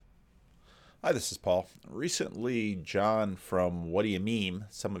Hi, this is Paul. Recently, John from What Do You Meme,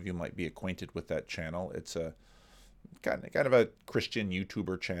 some of you might be acquainted with that channel. It's a kind of a Christian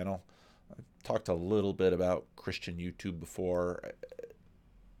YouTuber channel. I've talked a little bit about Christian YouTube before.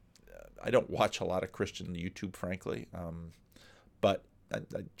 I don't watch a lot of Christian YouTube, frankly, but I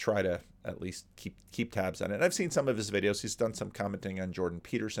try to at least keep tabs on it. And I've seen some of his videos. He's done some commenting on Jordan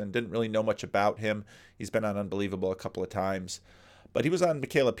Peterson. Didn't really know much about him. He's been on Unbelievable a couple of times. But he was on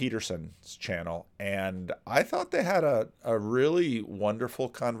Michaela Peterson's channel, and I thought they had a really wonderful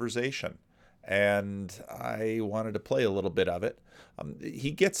conversation. And I wanted to play a little bit of it.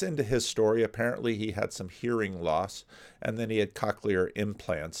 He gets into his story. Apparently, he had some hearing loss, and then he had cochlear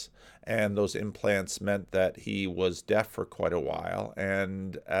implants. And those implants meant that he was deaf for quite a while.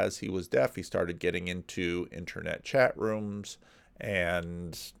 And as he was deaf, he started getting into internet chat rooms,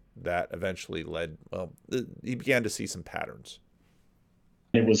 and that eventually led, well, he began to see some patterns.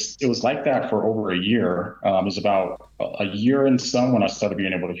 It was like that for over a year. It was about a year and some when I started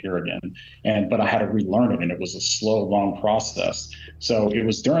being able to hear again. But I had to relearn it, and it was a slow, long process. So it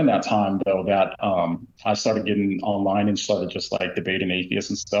was during that time though that I started getting online and started just like debating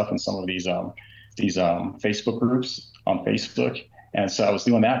atheists and stuff in some of these Facebook groups on Facebook. And so I was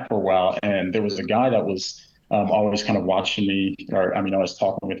doing that for a while, and there was a guy that was always kind of watching me, or I mean, always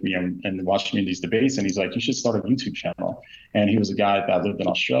talking with me and watching me in these debates. And he's like, "You should start a YouTube channel." And he was a guy that lived in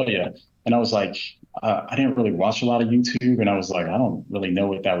Australia. And I was like, I didn't really watch a lot of YouTube. And I was like, I don't really know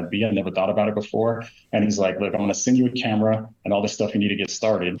what that would be. I never thought about it before. And he's like, "Look, I'm going to send you a camera and all this stuff you need to get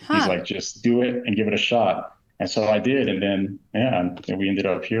started." He's Huh. like, "Just do it and give it a shot." And so I did. And then, yeah, and we ended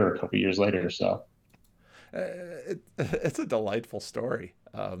up here a couple of years later. So It's a delightful story.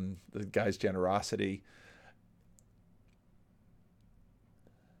 The guy's generosity.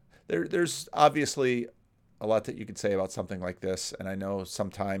 There's obviously a lot that you could say about something like this, and I know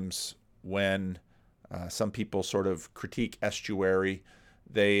sometimes when some people sort of critique estuary,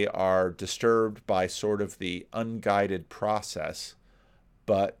 they are disturbed by sort of the unguided process.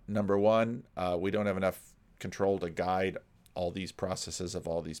 But number one, we don't have enough control to guide all these processes of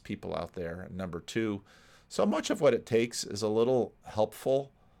all these people out there. And number two, so much of what it takes is a little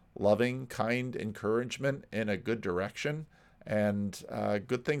helpful, loving, kind encouragement in a good direction, and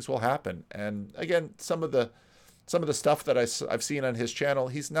good things will happen. And again, some of the stuff that I've seen on his channel,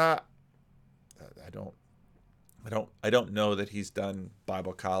 he's not. I don't. I don't know that he's done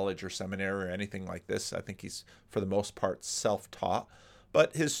Bible college or seminary or anything like this. I think he's, for the most part, self-taught.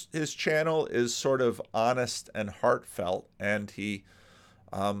 But his channel is sort of honest and heartfelt, and he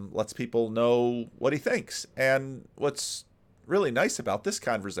lets people know what he thinks. And what's really nice about this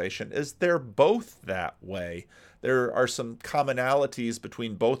conversation is they're both that way. There are some commonalities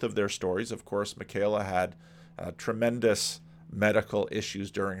between both of their stories. Of course, Michaela had tremendous medical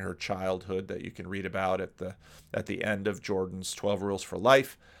issues during her childhood that you can read about at the end of Jordan's 12 Rules for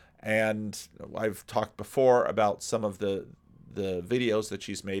Life. And I've talked before about some of the videos that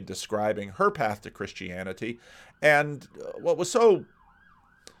she's made describing her path to Christianity. And what was so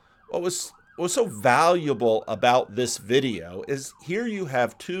valuable about this video is here you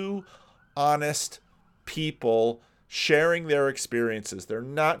have two honest people sharing their experiences. They're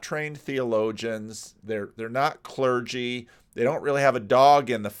not trained theologians. They're not clergy. They don't really have a dog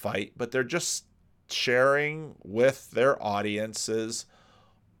in the fight, but they're just sharing with their audiences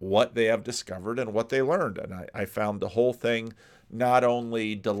what they have discovered and what they learned. And I found the whole thing not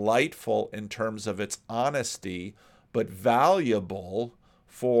only delightful in terms of its honesty, but valuable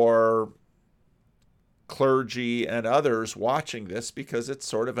for clergy and others watching this, because it's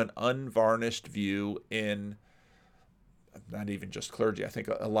sort of an unvarnished view in not even just clergy. I think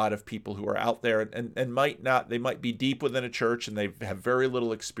a lot of people who are out there and might not, they might be deep within a church and they have very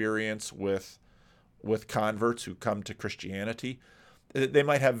little experience with converts who come to Christianity. They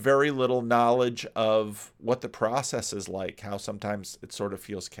might have very little knowledge of what the process is like, how sometimes it sort of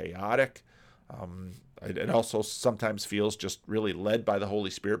feels chaotic. It also sometimes feels just really led by the Holy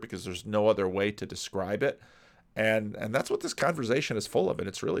Spirit, because there's no other way to describe it. And that's what this conversation is full of, and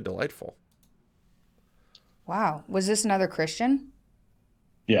it's really delightful. Wow. Was this another Christian?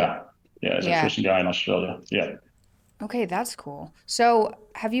 yeah, yeah, as a Yeah. Christian guy in Australia. Yeah. Okay, that's cool. So,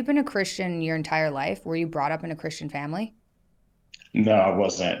 have you been a Christian your entire life? Were you brought up in a Christian family? No, I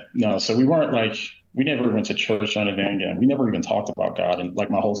wasn't. No, so we weren't like we never went to church or anything, and we never even talked about God. And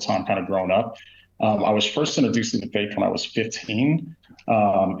like my whole time, kind of growing up, I was first introduced to the faith when I was 15,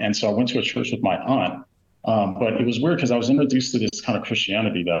 and so I went to a church with my aunt. But it was weird because I was introduced to this kind of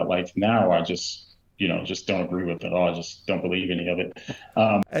Christianity that, like, now I just, just don't agree with at all. I just don't believe any of it.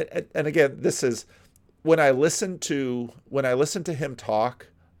 And again, this is when I listen to him talk.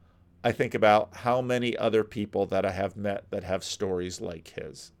 I think about how many other people that I have met that have stories like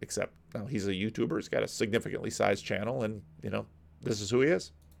his, except now he's a YouTuber. He's got a significantly sized channel, and, this is who he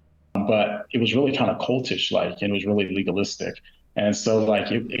is. But it was really kind of cultish, like, and it was really legalistic. And so,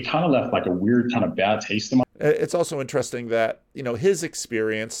 like, it kind of left like a weird kind of bad taste in my. It's also interesting that, his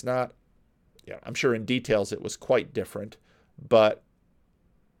experience, not, I'm sure in details it was quite different, but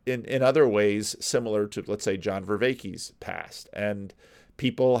in other ways similar to, let's say, John Vervaeke's past. And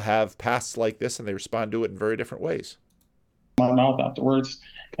people have pasts like this and they respond to it in very different ways. My mouth afterwards.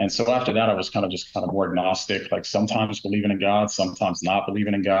 And so after that, I was kind of more agnostic, like sometimes believing in God, sometimes not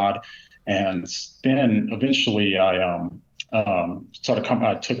believing in God. And then eventually I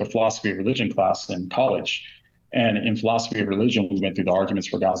took a philosophy of religion class in college. And in philosophy of religion, we went through the arguments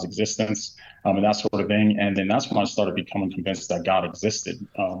for God's existence and that sort of thing. And then that's when I started becoming convinced that God existed.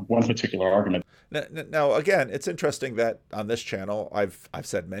 One particular argument. Now, again, it's interesting that on this channel, I've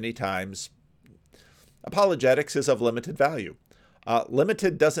said many times, apologetics is of limited value.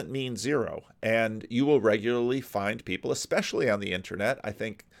 Limited doesn't mean zero. And you will regularly find people, especially on the internet, I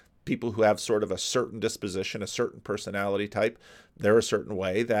think people who have sort of a certain disposition, a certain personality type, they're a certain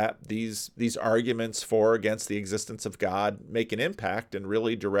way, that these arguments for or against the existence of God make an impact and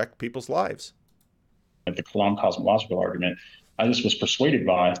really direct people's lives. The Kalam cosmological argument, I just was persuaded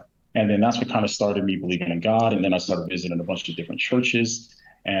by. And then that's what kind of started me believing in God. And then I started visiting a bunch of different churches.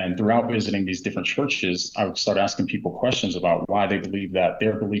 And throughout visiting these different churches, I would start asking people questions about why they believe that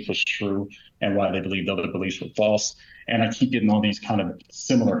their belief was true and why they believed other beliefs were false. And I keep getting all these kind of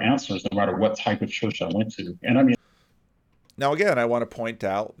similar answers no matter what type of church I went to. And I mean, now, again, I want to point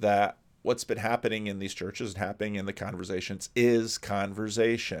out that what's been happening in these churches and happening in the conversations is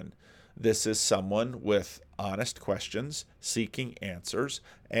conversation. This is someone with honest questions, seeking answers.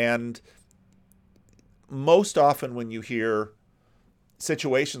 And most often when you hear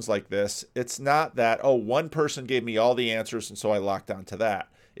situations like this, it's not that, oh, one person gave me all the answers and so I locked onto that.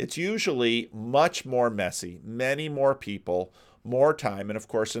 It's usually much more messy, many more people, more time. And of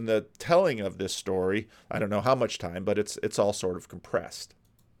course, in the telling of this story, I don't know how much time, but it's all sort of compressed.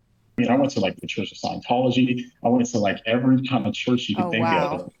 I mean, I went to like the Church of Scientology. I went to like every kind of church you could think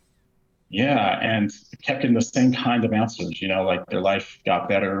of. Yeah, and kept getting the same kind of answers, like their life got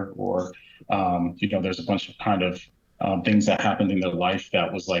better, or, there's a bunch of kind of things that happened in their life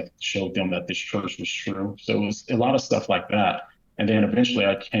that was like showed them that this church was true. So it was a lot of stuff like that. And then eventually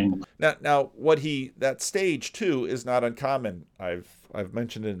I came. Now that stage too is not uncommon. I've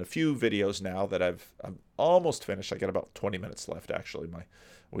mentioned it in a few videos now that I'm almost finished. I got about 20 minutes left actually.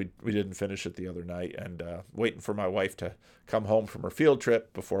 We didn't finish it the other night, and waiting for my wife to come home from her field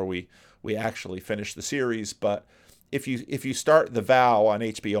trip before we actually finish the series. But if you start The Vow on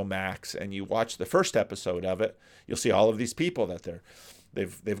HBO Max and you watch the first episode of it, you'll see all of these people that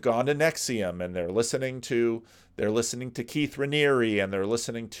they've gone to NXIVM and they're listening to Keith Raniere, and they're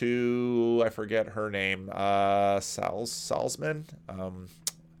listening to, I forget her name, Salzman.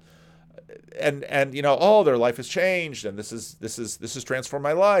 And their life has changed, and this has transformed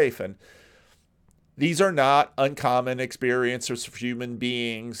my life. And these are not uncommon experiences for human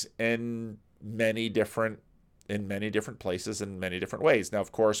beings in many different places in many different ways. Now,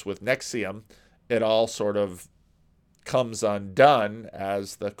 of course, with NXIVM, it all sort of comes undone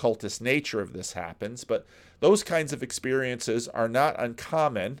as the cultist nature of this happens. But those kinds of experiences are not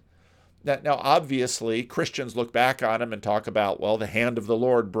uncommon. Now, obviously, Christians look back on them and talk about, well, the hand of the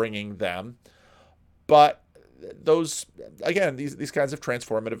Lord bringing them. But those, again, these kinds of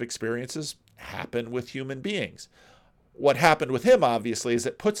transformative experiences happen with human beings. What happened with him, obviously, is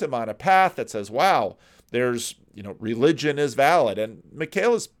it puts him on a path that says, wow, there's, religion is valid. And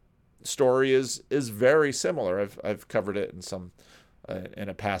Michaela's story is very similar. I've covered it in some in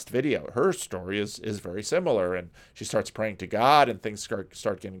a past video. Her story is very similar, and she starts praying to God and things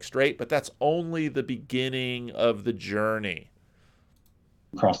start getting straight, but that's only the beginning of the journey.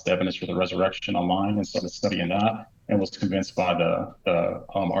 Across the evidence for the resurrection online and started studying that, and was convinced by the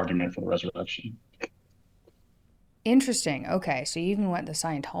argument for the resurrection. Interesting. Okay, so you even went the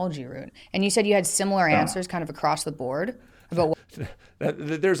Scientology route, and you said you had similar answers kind of across the board about what.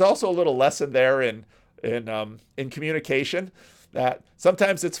 There's also a little lesson there in communication, that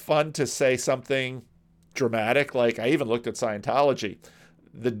sometimes it's fun to say something dramatic. Like, I even looked at Scientology.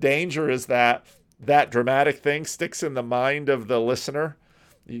 The danger is that dramatic thing sticks in the mind of the listener.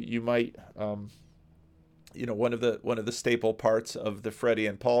 You might, one of the staple parts of the Freddie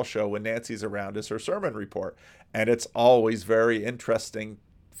and Paul show when Nancy's around is her sermon report. And it's always very interesting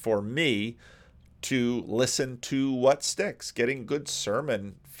for me to listen to what sticks. Getting good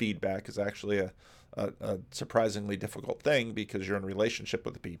sermon feedback is actually a surprisingly difficult thing because you're in relationship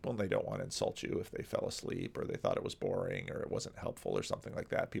with the people and they don't want to insult you if they fell asleep or they thought it was boring or it wasn't helpful or something like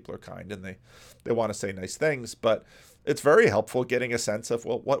that. People are kind and they want to say nice things, but it's very helpful getting a sense of,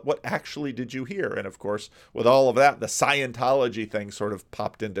 well, what actually did you hear? And of course, with all of that, the Scientology thing sort of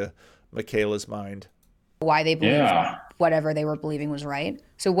popped into Michaela's mind. Why they believed Yeah. whatever they were believing was right.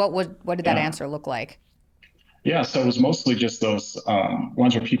 So what did that Yeah. answer look like? Yeah, so it was mostly just those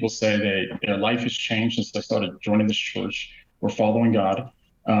ones where people say their life has changed since they started joining this church or following God.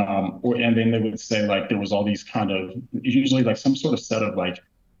 And then they would say like there was all these kind of usually like some sort of set of like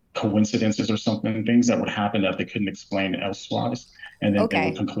coincidences or something, things that would happen that they couldn't explain elsewise. And then they would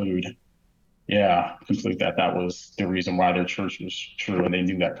Okay. conclude that that was the reason why their church was true and they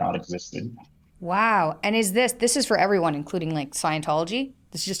knew that God existed. Wow. And this is for everyone, including like Scientology?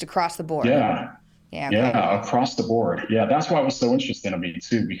 This is just across the board. Yeah, Yeah, okay. yeah, across the board. Yeah, that's why it was so interesting to me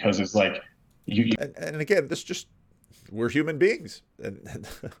too, because it's like you And again, this just, we're human beings and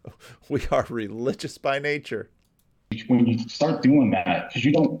we are religious by nature. when you start doing that, because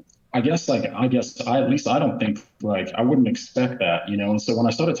you don't, I at least I don't think like I wouldn't expect that, you know. And so when I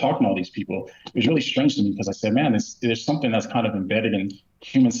started talking to all these people, it was really strange to me because I said, man, there's something that's kind of embedded in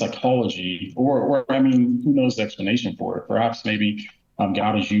human psychology, or I mean, who knows the explanation for it? Perhaps maybe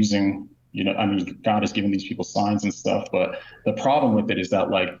God is using, you know, I mean, God is giving these people signs and stuff. But the problem with it is that,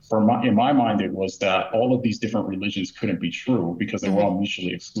 like, in my mind, it was that all of these different religions couldn't be true because they were Hmm. all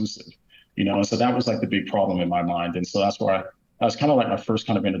mutually exclusive, you know. And so that was like the big problem in my mind. And so that's why that was kind of like my first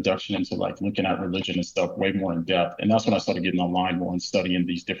kind of introduction into like looking at religion and stuff way more in depth. And that's when I started getting online more and studying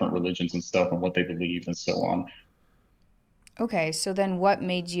these different religions and stuff and what they believe and so on. Okay, so then what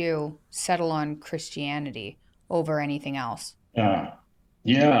made you settle on Christianity over anything else? Yeah.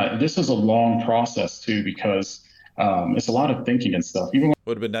 Yeah. This is a long process too, because it's a lot of thinking and stuff. Even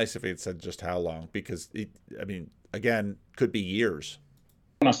Would have been nice if he had said just how long, because I mean, again, could be years.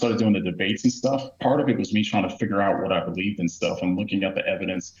 when I started doing the debates and stuff, part of it was me trying to figure out what I believed and stuff and looking at the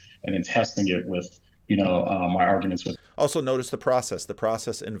evidence and then testing it with, my arguments with. Also, notice the process. The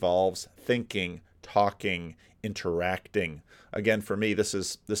process involves thinking, talking, interacting. Again, for me, this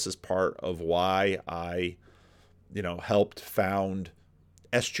is part of why I, helped found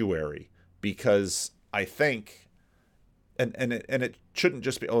Estuary, because I think, and it shouldn't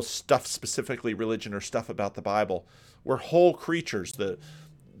just be stuff specifically religion or stuff about the Bible. We're whole creatures. The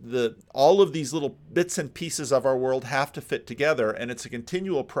all of these little bits and pieces of our world have to fit together, and it's a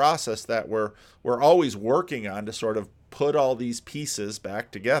continual process that we're always working on to sort of put all these pieces back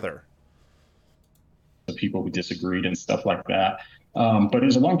together. The people who disagreed and stuff like that. But it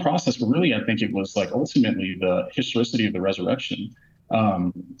was a long process, but really, I think it was like ultimately the historicity of the resurrection.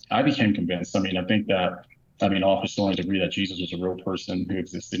 Um, I became convinced. I mean, all historians agree that Jesus was a real person who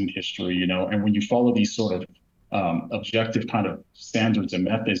existed in history, you know, and when you follow these sort of objective kind of standards and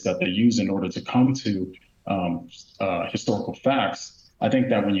methods that they use in order to come to historical facts, I think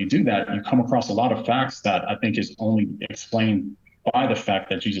that when you do that, you come across a lot of facts that I think is only explained by the fact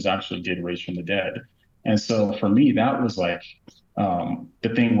that Jesus actually did raise from the dead. And so for me, that was like the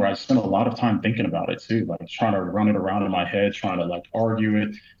thing where I spent a lot of time thinking about it too, like trying to run it around in my head, trying to like argue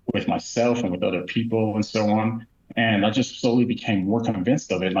it with myself and with other people and so on. And I just slowly became more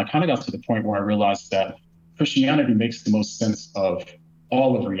convinced of it. And I kind of got to the point where I realized that Christianity makes the most sense of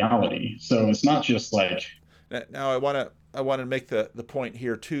all of reality. So it's not just like. Now I want to make the point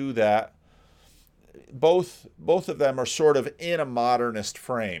here too that both of them are sort of in a modernist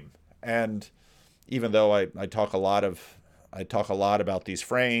frame, and even though I talk a lot about these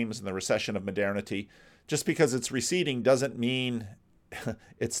frames and the recession of modernity, just because it's receding doesn't mean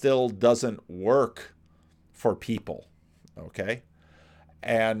it still doesn't work for people. Okay,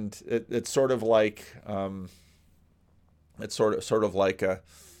 and it's sort of like an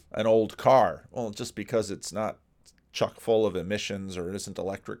old car. Well, just because it's not chock full of emissions or it isn't an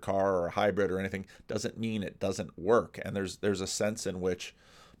electric car or a hybrid or anything doesn't mean it doesn't work. And there's a sense in which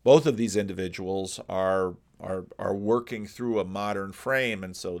both of these individuals are working through a modern frame,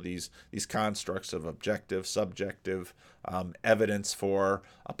 and so these constructs of objective, subjective evidence for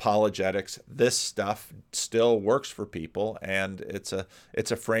apologetics, this stuff still works for people, and it's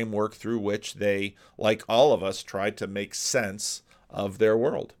a framework through which they, like all of us, try to make sense of their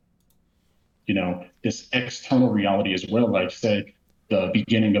world. This external reality as well, like say the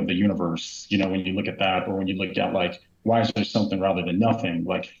beginning of the universe, when you look at that, or when you look at like, why is there something rather than nothing,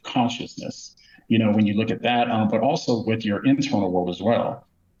 like consciousness, when you look at that, but also with your internal world as well.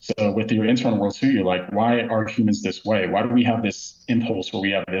 So with your internal world too, you're like, why are humans this way? Why do we have this impulse where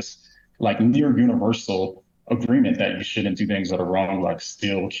we have this like near universal agreement that you shouldn't do things that are wrong, like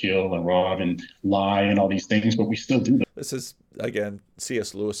steal, kill, and rob, and lie, and all these things, but we still do This is, again,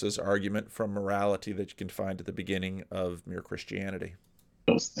 C.S. Lewis's argument from morality that you can find at the beginning of Mere Christianity.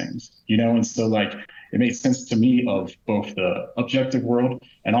 those things, And so, like, it made sense to me of both the objective world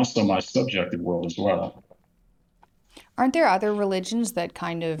and also my subjective world as well. Aren't there other religions that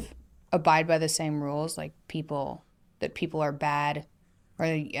kind of abide by the same rules, like people are bad, or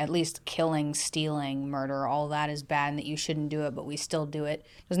at least killing, stealing, murder, all that is bad, and that you shouldn't do it, but we still do it?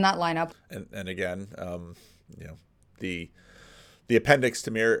 Doesn't that line up? And again, the appendix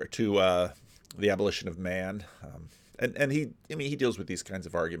to the abolition of man, and he deals with these kinds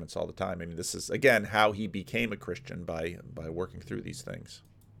of arguments all the time. I mean, this is again how he became a Christian, by working through these things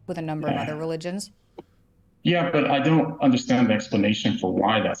With a number of other religions? Yeah, but I don't understand the explanation for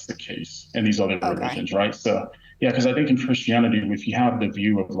why that's the case in these other religions, right? So, yeah, because I think in Christianity, if you have the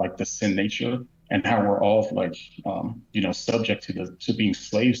view of like the sin nature and how we're all like, subject to being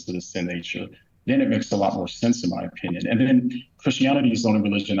slaves to the sin nature, then it makes a lot more sense, in my opinion. And then Christianity is the only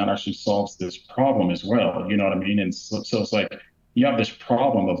religion that actually solves this problem as well. You know what I mean? And so it's like you have this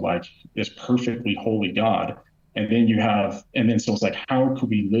problem of like this perfectly holy God. So it's like, how could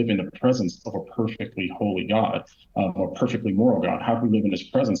we live in the presence of a perfectly holy God, or perfectly moral God? How can we live in his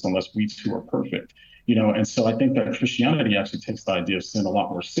presence unless we too are perfect? And so I think that Christianity actually takes the idea of sin a lot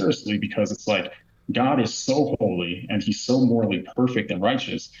more seriously, because it's like God is so holy and he's so morally perfect and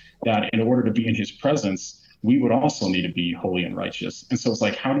righteous that in order to be in his presence, we would also need to be holy and righteous. And so it's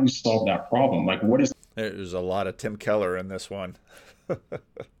like, how do you solve that problem? Like, what is There's a lot of Tim Keller in this one.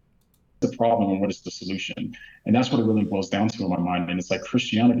 the problem and what is the solution? And that's what it really boils down to in my mind. And it's like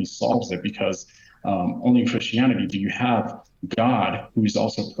Christianity solves it, because only in Christianity do you have God, who is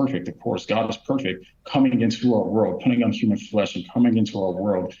also perfect. Of course, God is perfect, coming into our world, putting on human flesh and coming into our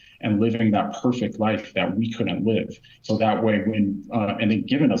world and living that perfect life that we couldn't live. So that way, and then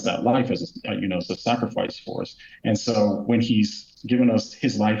giving us that life as as a sacrifice for us. And so when he's given us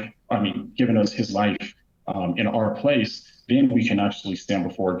his life, in our place, then we can actually stand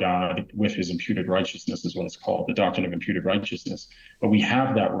before God with his imputed righteousness, is what it's called, the doctrine of imputed righteousness. But we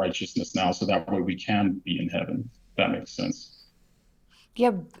have that righteousness now, so that way we can be in heaven. If that makes sense.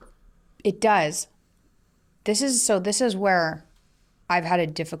 Yeah, it does. This is where I've had a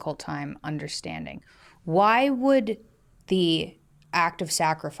difficult time understanding. Why would the act of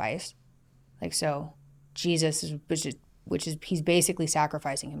sacrifice, like, so Jesus is, which is he's basically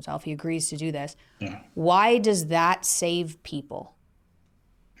sacrificing himself. He agrees to do this. Yeah. Why does that save people?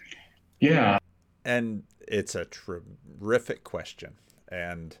 Yeah. And it's a terrific question.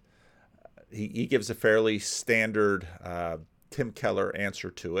 And he gives a fairly standard Tim Keller answer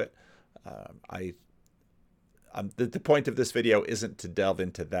to it. The point of this video isn't to delve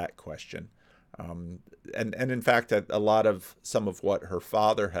into that question. And in fact, some of what her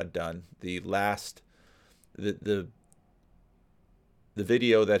father had done, the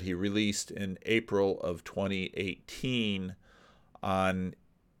video that he released in April of 2018 on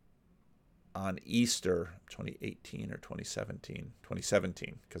Easter, 2018 or 2017,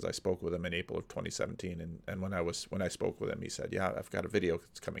 because I spoke with him in April of 2017, and when I spoke with him, he said, "Yeah, I've got a video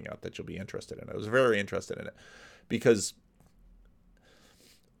that's coming out that you'll be interested in." I was very interested in it, because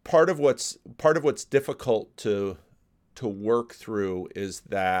part of what's difficult to work through is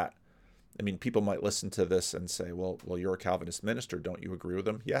that, I mean, people might listen to this and say, well, you're a Calvinist minister. Don't you agree with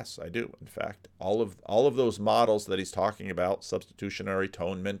them? Yes, I do. In fact, all of those models that he's talking about, substitutionary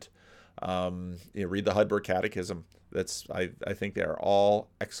atonement, read the Heidelberg Catechism. I think they are all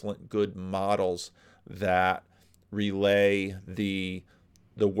excellent, good models that relay the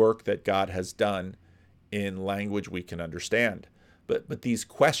work that God has done in language we can understand. But these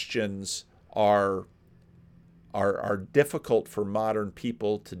questions are difficult for modern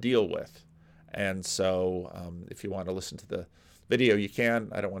people to deal with. And so if you want to listen to the video, you can.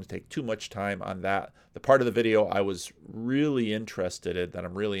 I don't want to take too much time on that. The part of the video I was really interested in,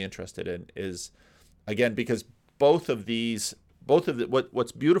 is, again, because what's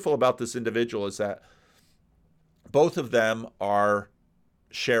beautiful about this individual is that both of them are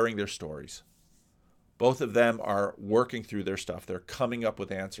sharing their stories. Both of them are working through their stuff. They're coming up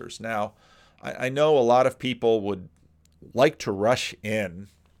with answers. Now, I know a lot of people would like to rush in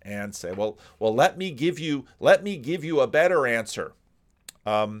and say, well, let me give you a better answer.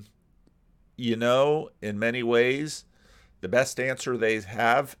 In many ways, the best answer they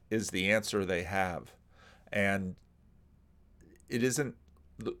have is the answer they have. And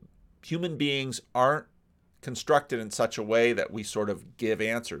human beings aren't constructed in such a way that we sort of give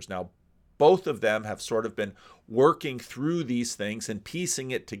answers. Now, both of them have sort of been working through these things and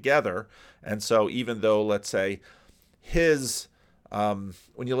piecing it together. And so even though, let's say, his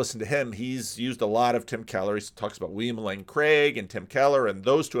when you listen to him, he's used a lot of Tim Keller. He talks about William Lane Craig and Tim Keller, and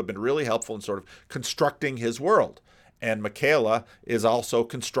those two have been really helpful in sort of constructing his world. And Michaela is also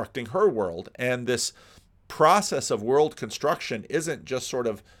constructing her world. And this process of world construction isn't just sort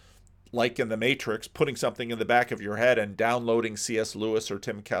of like in the Matrix, putting something in the back of your head and downloading C.S. Lewis or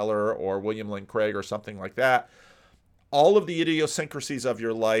Tim Keller or William Lane Craig or something like that. All of the idiosyncrasies of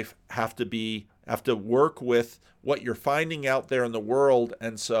your life have to work with what you're finding out there in the world.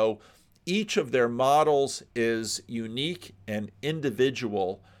 And so each of their models is unique and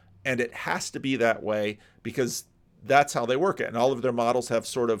individual, and it has to be that way because that's how they work it. And all of their models have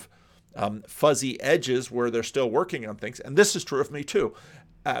sort of fuzzy edges where they're still working on things. And this is true of me too.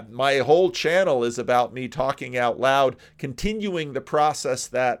 My whole channel is about me talking out loud, continuing the process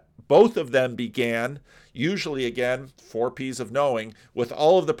that both of them began, usually, again, 4 Ps of knowing, with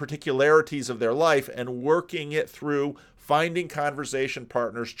all of the particularities of their life and working it through, finding conversation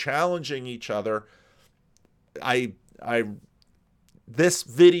partners, challenging each other. This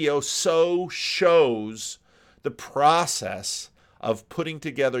video so shows the process of putting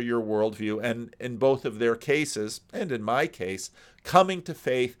together your worldview, and in both of their cases, and in my case, coming to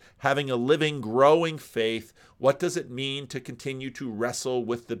faith, having a living, growing faith. What does it mean to continue to wrestle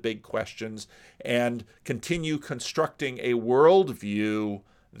with the big questions and continue constructing a worldview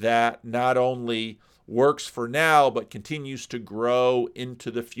that not only works for now, but continues to grow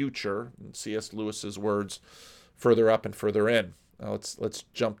into the future? In C.S. Lewis's words, further up and further in. Now let's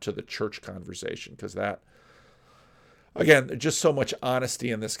jump to the church conversation, because that, again, just so much honesty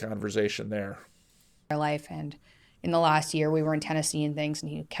in this conversation there. Our life, and in the last year we were in Tennessee and things,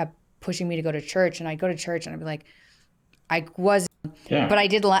 and he kept pushing me to go to church, and I'd go to church and I'd be like, but I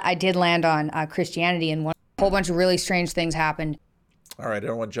did land on Christianity, and a whole bunch of really strange things happened. All right, I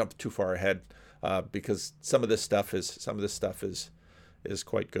don't want to jump too far ahead because some of this stuff is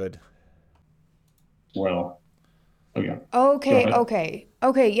quite good. Well, okay,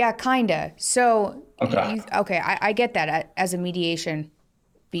 yeah, kinda. So, okay, I get that as a mediation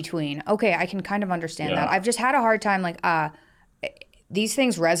between. Okay, I can kind of understand that. Yeah. I've just had a hard time, like, these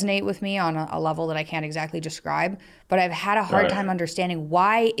things resonate with me on a level that I can't exactly describe, but I've had a hard time understanding,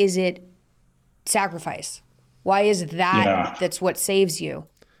 why is it sacrifice? Why is that that's what saves you?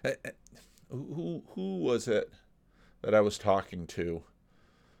 Who was it that I was talking to?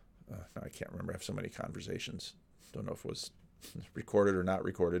 I can't remember. I have so many conversations. Don't know if it was recorded or not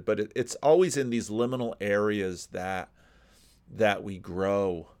recorded, but it's always in these liminal areas that we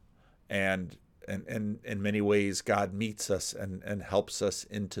grow, and in many ways God meets us and helps us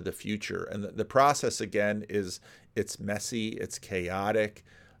into the future. And the process, again, it's messy, it's chaotic,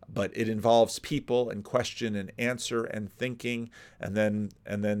 but it involves people and question and answer and thinking, and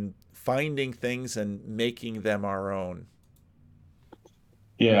then finding things and making them our own.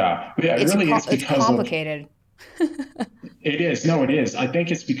 Yeah, It's really, it's because complicated. It is. No, it is. I think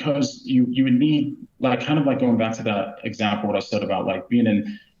it's because you would need, like, kind of like going back to that example, what I said about like being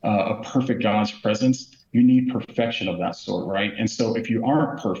in a perfect God's presence. You need perfection of that sort, right? And so if you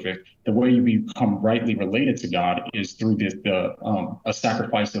aren't perfect, the way you become rightly related to God is through a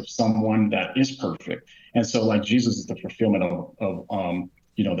sacrifice of someone that is perfect. And so, like, Jesus is the fulfillment of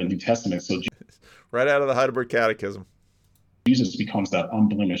the New Testament. So right out of the Heidelberg Catechism. Jesus becomes that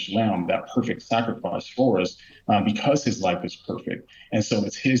unblemished lamb, that perfect sacrifice for us, because his life is perfect. And so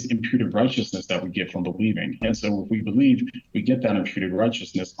it's his imputed righteousness that we get from believing. And so if we believe, we get that imputed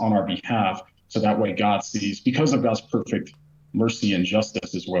righteousness on our behalf. So that way God sees, because of God's perfect mercy and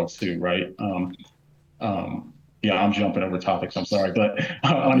justice as well too, right? I'm jumping over topics, I'm sorry, but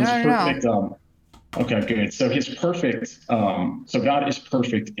on his perfect, okay, good. So his perfect, so God is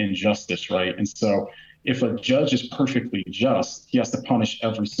perfect in justice, right? And so if a judge is perfectly just, he has to punish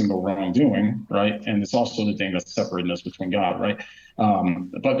every single wrongdoing, right? And it's also the thing that's separating us between God, right?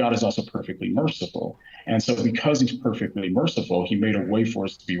 But God is also perfectly merciful. And so because he's perfectly merciful, he made a way for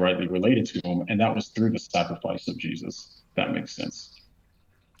us to be rightly related to him. And that was through the sacrifice of Jesus. If that makes sense.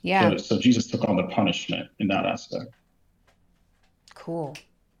 Yeah. So Jesus took on the punishment in that aspect. Cool.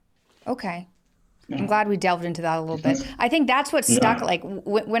 Okay. I'm glad we delved into that a little bit. I think that's what stuck. Like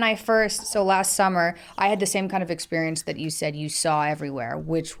when I so last summer, I had the same kind of experience that you said you saw everywhere,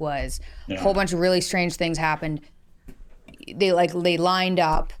 which was a whole bunch of really strange things happened. They lined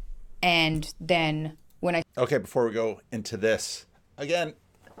up, and then Okay, before we go into this, again,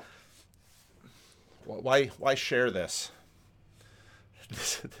 why share this?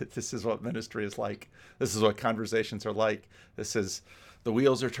 This is what ministry is like. This is what conversations are like. This is the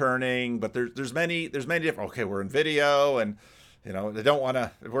wheels are turning, but there's many different. Okay, we're in video, and they don't want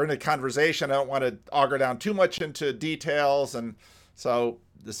to. We're in a conversation. I don't want to auger down too much into details, and so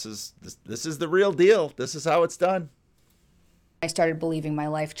this is the real deal. This is how it's done. I started believing my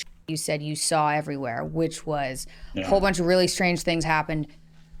life. You said you saw everywhere, which was a whole bunch of really strange things happened.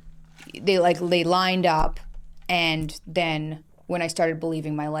 They lined up, and then when I started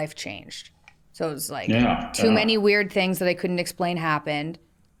believing, my life changed. So it was like too many weird things that I couldn't explain happened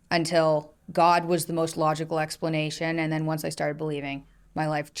until God was the most logical explanation. And then once I started believing, my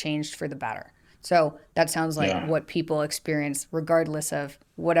life changed for the better. So that sounds like what people experience regardless of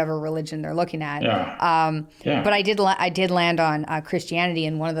whatever religion they're looking at. But I did land on Christianity,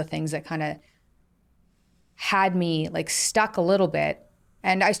 and one of the things that kind of had me like stuck a little bit.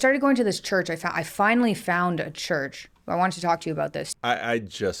 And I started going to this church. I finally found a church. I wanted to talk to you about this. I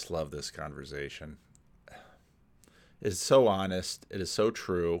just love this conversation. It's so honest. It is so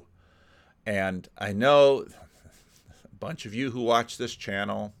true. And I know a bunch of you who watch this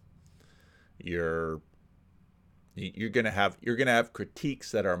channel, you're gonna have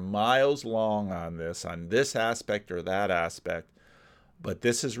critiques that are miles long on this aspect or that aspect. But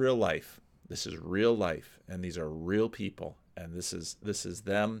this is real life. This is real life, and these are real people, and this is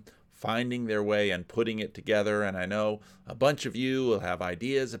them finding their way and putting it together. And I know a bunch of you will have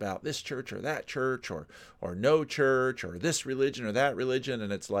ideas about this church or that church or no church or this religion or that religion.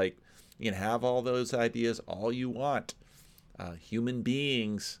 And it's like, you can have all those ideas all you want. Human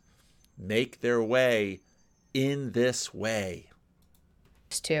beings make their way in this way.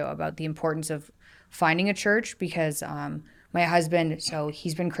 Too, about the importance of finding a church, because my husband, so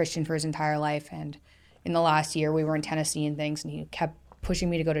he's been Christian for his entire life. And in the last year, we were in Tennessee and things, and he kept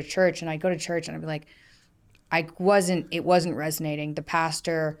pushing me to go to church, and I'd go to church and I'd be like, it wasn't resonating. The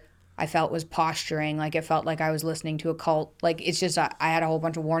pastor, I felt, was posturing. Like, it felt like I was listening to a cult. Like, it's just, I had a whole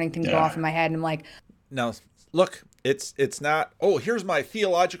bunch of warning things go off in my head, and I'm like, no, look, it's not, oh, here's my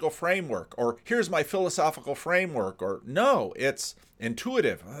theological framework, or here's my philosophical framework, or no, it's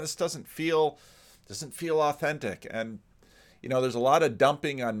intuitive. This doesn't feel authentic. And there's a lot of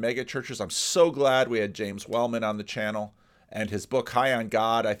dumping on mega churches. I'm so glad we had James Wellman on the channel. And his book, High on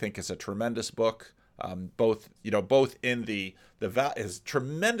God, I think is a tremendous book. Both in is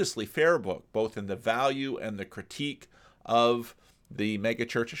tremendously fair book, both in the value and the critique of the mega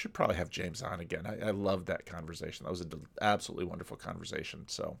church. I should probably have James on again. I loved that conversation. That was an absolutely wonderful conversation.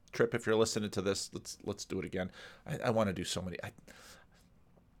 So, Tripp, if you're listening to this, let's do it again. I want to do so many.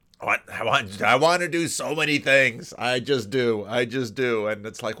 I want to do so many things. I just do. And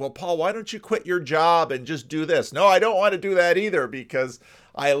it's like, well, Paul, why don't you quit your job and just do this? No, I don't want to do that either, because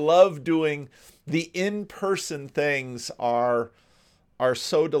I love doing the in-person things are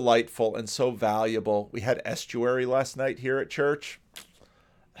so delightful and so valuable. We had Estuary last night here at church.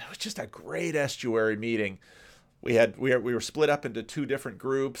 It was just a great Estuary meeting. We were split up into two different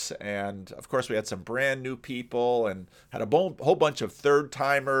groups, and of course we had some brand new people and had a whole bunch of third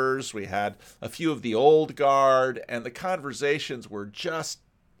timers. We had a few of the old guard, and the conversations were just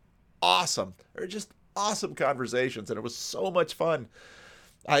awesome. They were just awesome conversations, and it was so much fun.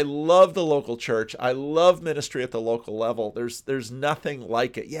 I love the local church. I love ministry at the local level. There's nothing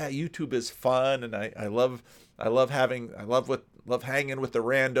like it. Yeah, YouTube is fun, and I love hanging with the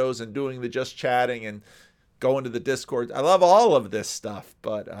randos and doing the just chatting and going to the Discord. I love all of this stuff,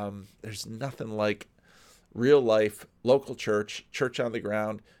 but there's nothing like real life, local church on the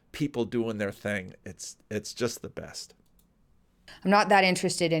ground, people doing their thing. It's just the best. I'm not that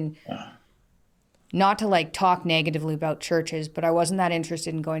interested in, not to like talk negatively about churches, but I wasn't that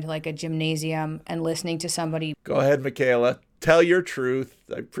interested in going to like a gymnasium and listening to somebody. Go ahead, Michaela. Tell your truth.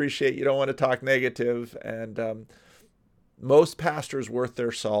 I appreciate you don't want to talk negative, and most pastors worth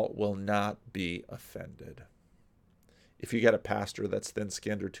their salt will not be offended. If you get a pastor that's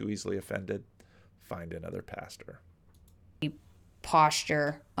thin-skinned or too easily offended, find another pastor.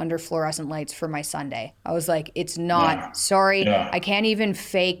 Posture under fluorescent lights for my Sunday. I was like, it's not, sorry, I can't even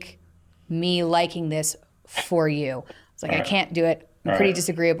fake me liking this for you. It's like, I can't do it. I'm pretty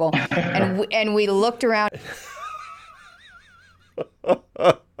disagreeable. And we looked around.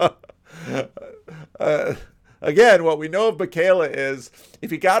 Again, what we know of Michaela is,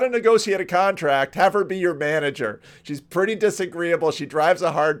 if you got to negotiate a contract, have her be your manager. She's pretty disagreeable. She drives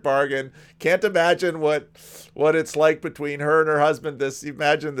a hard bargain. Can't imagine what it's like between her and her husband.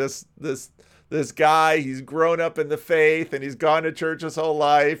 Imagine this guy. He's grown up in the faith and he's gone to church his whole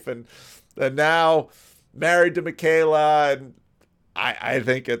life, and now married to Michaela, and I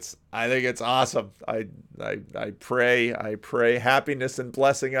think it's awesome. I pray happiness and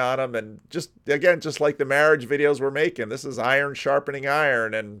blessing on them, and just again, just like the marriage videos we're making, this is iron sharpening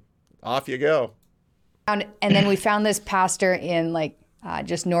iron, and off you go. And then we found this pastor in like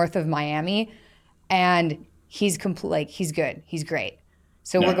just north of Miami, and he's he's good, he's great.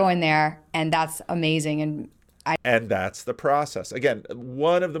 So we're going there, and that's amazing. And that's the process. Again,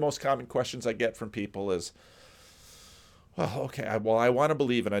 one of the most common questions I get from people is, well, okay, I want to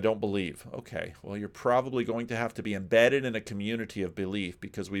believe and I don't believe. Okay, well, you're probably going to have to be embedded in a community of belief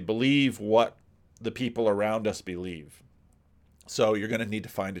because we believe what the people around us believe. So you're going to need to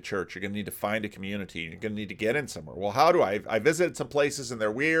find a church. You're going to need to find a community. You're going to need to get in somewhere. Well, how do I visited some places and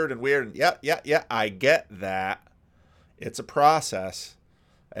they're weird. And yeah, I get that. It's a process.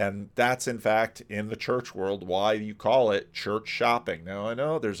 And that's, in fact, in the church world, why you call it church shopping. Now, I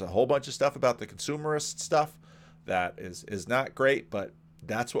know there's a whole bunch of stuff about the consumerist stuff that is not great, but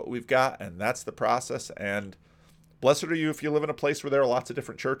that's what we've got, and that's the process. And blessed are you if you live in a place where there are lots of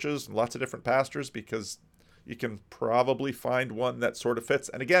different churches and lots of different pastors, because you can probably find one that sort of fits.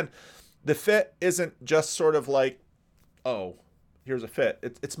 And again, the fit isn't just sort of like, oh, here's a fit.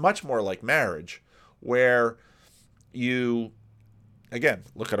 It's much more like marriage, where you, again,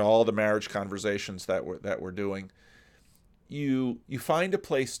 look at all the marriage conversations that we're doing. You find a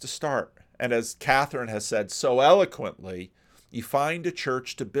place to start. And as Catherine has said so eloquently, you find a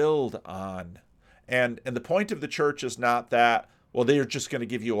church to build on. And the point of the church is not that, well, they're just going to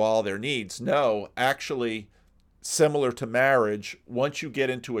give you all their needs. No, actually, similar to marriage, once you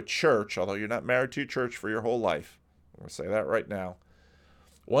get into a church, although you're not married to a church for your whole life, I'm going to say that right now.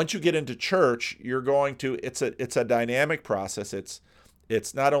 Once you get into church, you're going to, it's a dynamic process.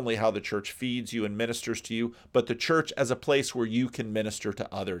 It's not only how the church feeds you and ministers to you, but the church as a place where you can minister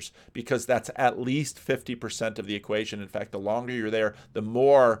to others, because that's at least 50% of the equation. In fact, the longer you're there, the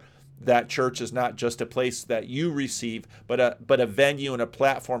more that church is not just a place that you receive, but a venue and a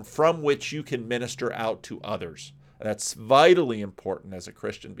platform from which you can minister out to others. And that's vitally important as a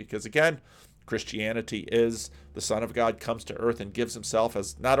Christian, because again, Christianity is the Son of God comes to earth and gives himself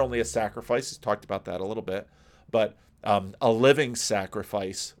as not only a sacrifice, he's talked about that a little bit, but a living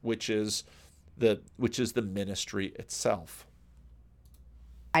sacrifice, which is the ministry itself.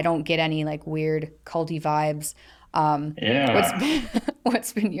 I don't get any like weird culty vibes.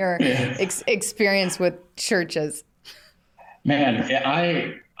 What's been your experience with churches? Man,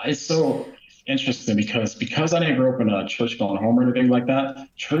 it's so interesting because I didn't grow up in a church going home or anything like that.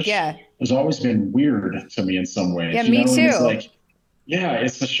 Church has always been weird to me in some ways. Yeah, me too. It's like, yeah,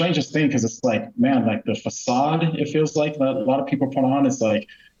 it's the strangest thing, because it's like, man, like the facade, it feels like that a lot of people put on. It's like,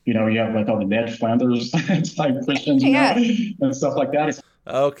 you have like all the Ned Flanders type Christians, and stuff like that.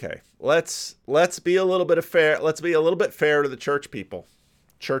 Okay, let's be a little bit fair. Let's be a little bit fair to the church people.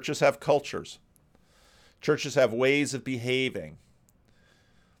 Churches have cultures. Churches have ways of behaving.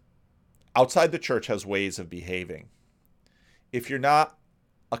 Outside the church has ways of behaving. If you're not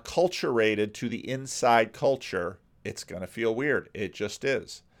acculturated to the inside culture, it's going to feel weird. It just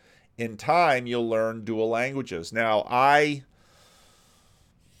is. In time, you'll learn dual languages. Now, I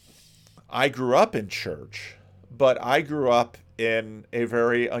grew up in church, but I grew up in a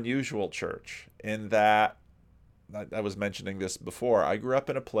very unusual church in that, I was mentioning this before, I grew up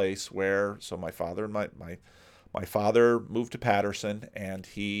in a place where, so my father and my father moved to Patterson, and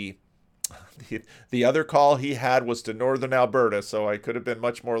the other call he had was to Northern Alberta, so I could have been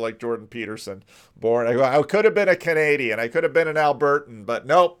much more like Jordan Peterson. I could have been a Canadian. I could have been an Albertan, but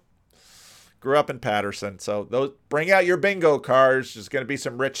nope. Grew up in Patterson. So bring out your bingo cards. There's going to be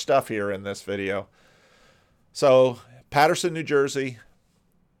some rich stuff here in this video. So Patterson, New Jersey,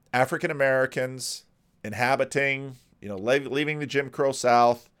 African Americans inhabiting, leaving the Jim Crow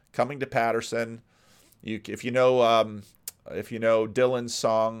South, coming to Patterson. If you know Dylan's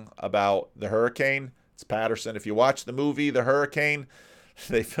song about the hurricane, it's Patterson. If you watch the movie The Hurricane,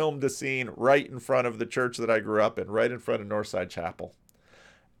 they filmed a scene right in front of the church that I grew up in, right in front of Northside Chapel.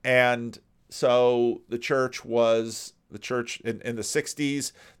 And so the church in the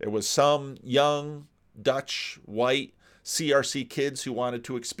 60s. There was some young Dutch white CRC kids who wanted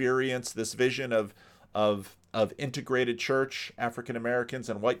to experience this vision of integrated church, African Americans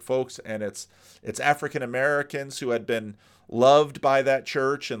and white folks, and it's African Americans who had been loved by that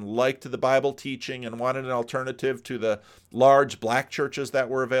church and liked the Bible teaching and wanted an alternative to the large black churches that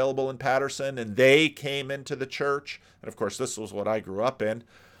were available in Patterson, and they came into the church. And of course, this was what I grew up in.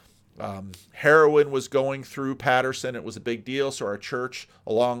 Heroin was going through Patterson. It was a big deal. So our church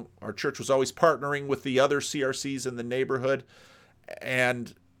was always partnering with the other CRCs in the neighborhood.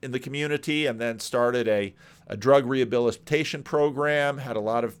 And in the community, and then started a drug rehabilitation program. Had a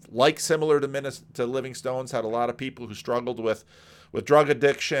lot of, like similar to Living Stones, had a lot of people who struggled with drug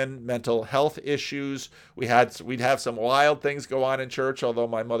addiction, mental health issues. We'd have some wild things go on in church, although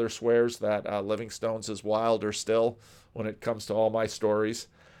my mother swears that Living Stones is wilder still when it comes to all my stories.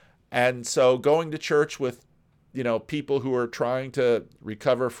 And so going to church with, people who are trying to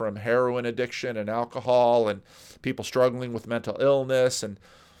recover from heroin addiction and alcohol, and people struggling with mental illness, and,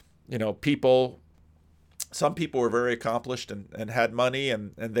 some people were very accomplished and had money,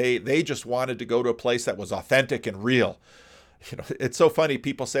 and they just wanted to go to a place that was authentic and real. It's so funny.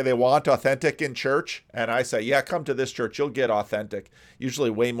 People say they want authentic in church, and I say, yeah, come to this church. You'll get authentic, usually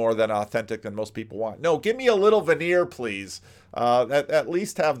way more than authentic than most people want. No, give me a little veneer, please. At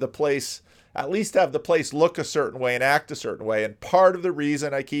least have the place look a certain way and act a certain way. And part of the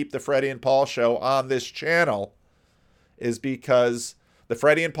reason I keep the Freddie and Paul Show on this channel is because the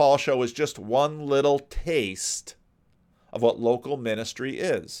Freddie and Paul Show is just one little taste of what local ministry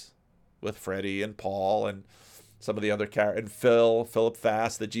is, with Freddie and Paul and some of the other characters, and Philip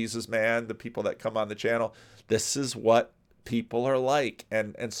Fast, the Jesus Man, the people that come on the channel. This is what people are like.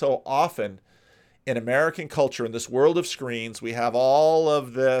 And so often in American culture, in this world of screens, we have all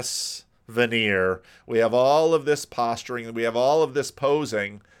of this veneer, we have all of this posturing, we have all of this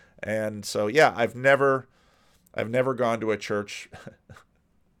posing. And so, yeah, I've never gone to a church.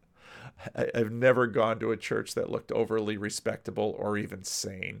 I've never gone to a church that looked overly respectable or even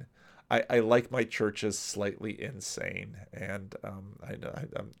sane. I like my churches slightly insane, and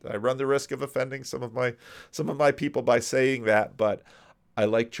I run the risk of offending some of my people by saying that, but I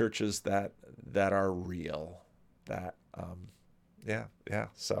like churches that are real.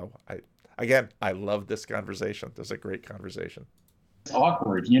 So I love this conversation. This is a great conversation. It's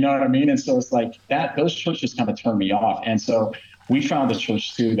awkward, you know what I mean? And so it's like that. Those churches kind of turn me off, and so we found a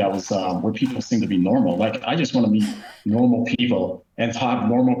church too that was where people seem to be normal. Like, I just want to meet normal people and have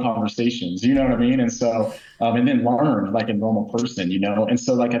normal conversations, you know what I mean? And so, and then learn like a normal person, And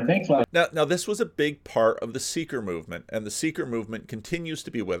so, like, I think like now this was a big part of the Seeker movement, and the Seeker movement continues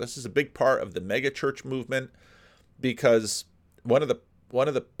to be with us. This is a big part of the megachurch movement, because one of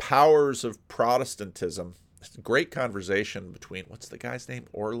the powers of Protestantism. Great conversation between, what's the guy's name,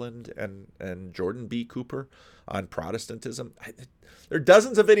 Orland and Jordan B. Cooper on Protestantism. There are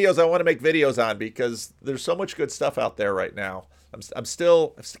dozens of videos I want to make videos on, because there's so much good stuff out there right now. I've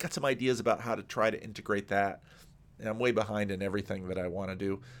still got some ideas about how to try to integrate that, and I'm way behind in everything that I want to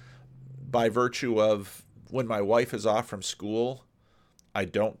do. By virtue of when my wife is off from school, I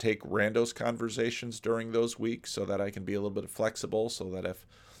don't take randos conversations during those weeks, so that I can be a little bit flexible, so that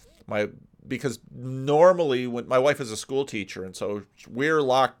because normally when my wife is a school teacher, and so we're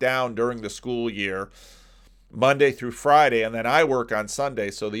locked down during the school year, Monday through Friday, and then I work on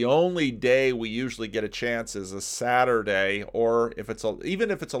Sunday. So the only day we usually get a chance is a Saturday, or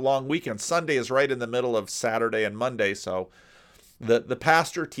even if it's a long weekend, Sunday is right in the middle of Saturday and Monday. So the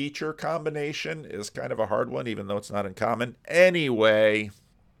pastor-teacher combination is kind of a hard one, even though it's not uncommon. Anyway,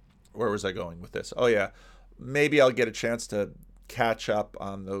 where was I going with this? Oh yeah, maybe I'll get a chance to catch up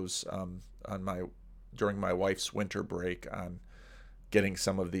on those during my wife's winter break on getting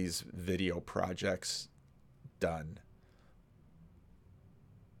some of these video projects done.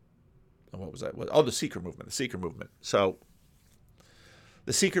 And what was that? Oh, the Seeker movement. So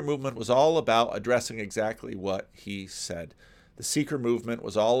the Seeker movement was all about addressing exactly what he said. The Seeker movement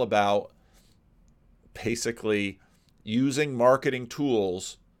was all about basically using marketing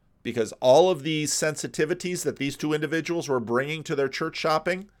tools, because all of these sensitivities that these two individuals were bringing to their church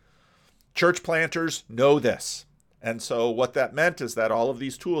shopping, church planters know this. And so what that meant is that all of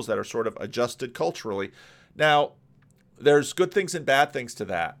these tools that are sort of adjusted culturally. Now, there's good things and bad things to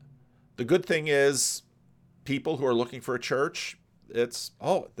that. The good thing is people who are looking for a church, it's,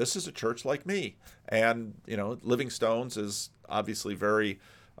 oh, this is a church like me. And, Living Stones is obviously very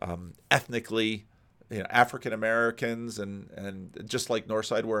ethnically African Americans, and just like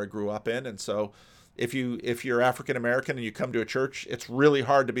Northside, where I grew up in. And so if you're African American and you come to a church, it's really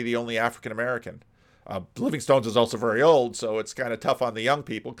hard to be the only African American. Living Stones is also very old, so it's kind of tough on the young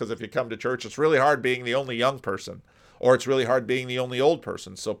people, because if you come to church, it's really hard being the only young person, or it's really hard being the only old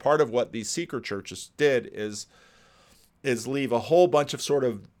person. So part of what these Seeker churches did is leave a whole bunch of sort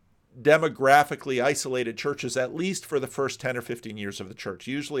of demographically isolated churches, at least for the first 10 or 15 years of the church.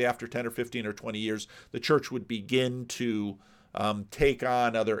 Usually after 10 or 15 or 20 years, the church would begin to take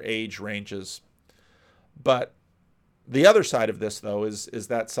on other age ranges. But the other side of this, though, is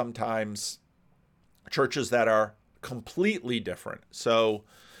that sometimes churches that are completely different. So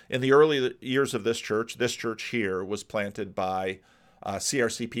in the early years of this church here was planted by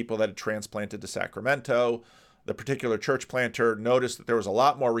CRC people that had transplanted to Sacramento. The particular church planter noticed that there was a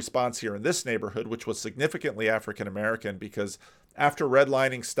lot more response here in this neighborhood, which was significantly African American, because after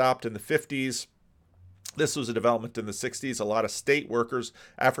redlining stopped in the 50s, this was a development in the 60s. A lot of state workers,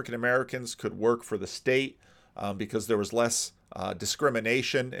 African Americans, could work for the state because there was less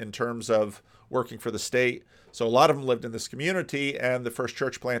discrimination in terms of working for the state. So a lot of them lived in this community, and the first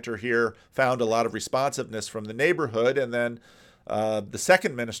church planter here found a lot of responsiveness from the neighborhood. And then the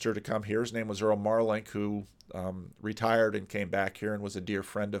second minister to come here, his name was Earl Marlink, who retired and came back here and was a dear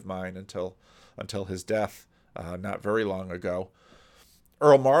friend of mine until his death not very long ago.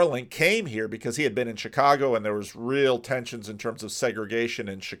 Earl Marlink came here because he had been in Chicago, and there was real tensions in terms of segregation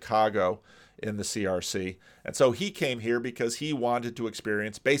in Chicago in the CRC. And so he came here because he wanted to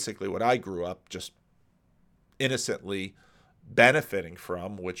experience basically what I grew up just innocently benefiting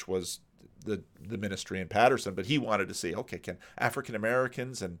from, which was the ministry in Patterson. But he wanted to see, okay, can African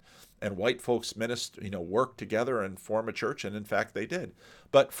Americans and white folks work together and form a church? And in fact, they did.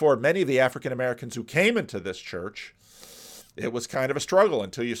 But for many of the African Americans who came into this church, it was kind of a struggle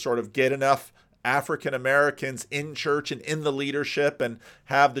until you sort of get enough African Americans in church and in the leadership and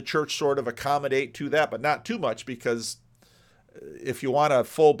have the church sort of accommodate to that, but not too much, because if you want a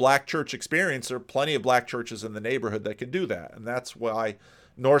full black church experience, there are plenty of black churches in the neighborhood that can do that. And that's why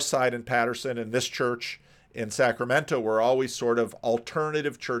Northside and Patterson and this church in Sacramento were always sort of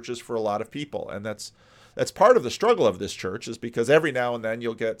alternative churches for a lot of people. And that's part of the struggle of this church, is because every now and then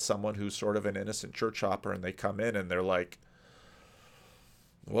you'll get someone who's sort of an innocent church hopper, and they come in and they're like,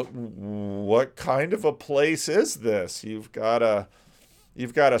 what kind of a place is this? You've got a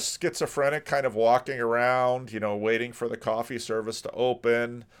schizophrenic kind of walking around, waiting for the coffee service to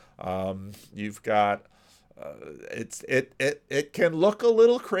open. You've got it can look a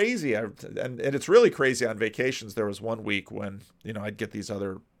little crazy, and it's really crazy on vacations. There was one week when I'd get these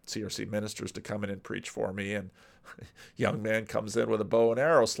other CRC ministers to come in and preach for me, and a young man comes in with a bow and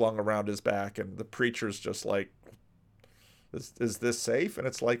arrow slung around his back, and the preacher's just like, Is this safe? And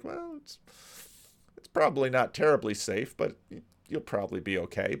it's like, well, it's probably not terribly safe, but you'll probably be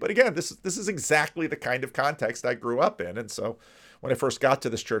okay. But again, this is exactly the kind of context I grew up in. And so when I first got to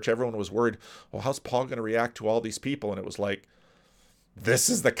this church, everyone was worried, well, how's Paul going to react to all these people? And it was like, this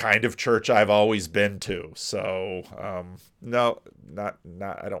is the kind of church I've always been to. So no, not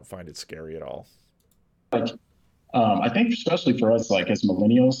I don't find it scary at all. I think especially for us, like as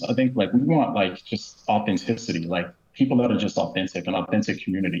millennials, I think like we want like just authenticity, like people that are just authentic, an authentic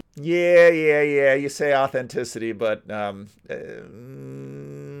community. Yeah. You say authenticity, but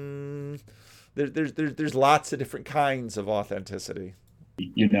there's lots of different kinds of authenticity.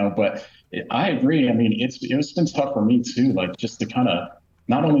 But I agree. I mean, it's been tough for me too, like just to kind of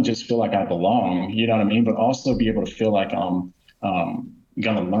not only just feel like I belong, you know what I mean, but also be able to feel like I'm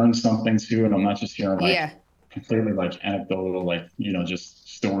gonna learn something too, and I'm not just hearing like completely like anecdotal, like just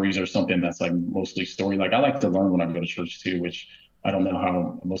stories or something that's like mostly story. Like I like to learn when I go to church too, which I don't know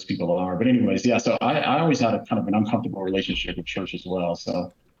how most people are. But anyways, yeah. So I always had a kind of an uncomfortable relationship with church as well.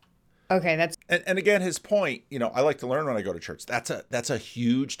 So okay, that's and again, his point. I like to learn when I go to church. That's a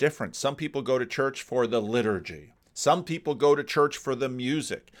huge difference. Some people go to church for the liturgy. Some people go to church for the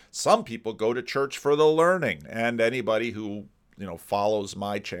music. Some people go to church for the learning. And anybody who follows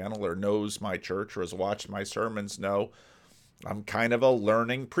my channel or knows my church or has watched my sermons know I'm kind of a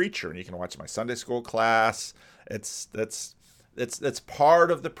learning preacher, and you can watch my Sunday school class. That's part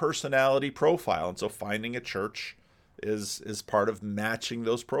of the personality profile, and so finding a church is part of matching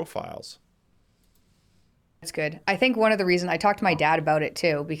those profiles. That's good. I think one of the reasons I talked to my dad about it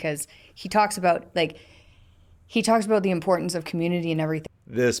too, because he talks about the importance of community and everything.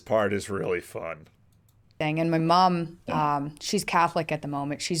 This part is really fun. And my mom, she's Catholic at the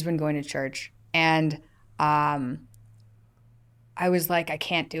moment. She's been going to church, and I was like, I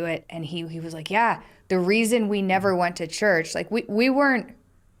can't do it. And he was like, yeah, the reason we never went to church, like we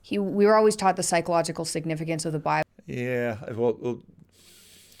were always taught the psychological significance of the Bible. Yeah. Well,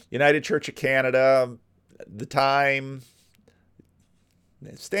 United Church of Canada, the time,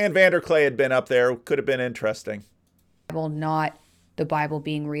 Stan Vanderklay had been up there, could have been interesting. Not the Bible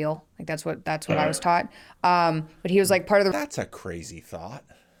being real. Like that's what I was taught. But he was like part of the. That's a crazy thought.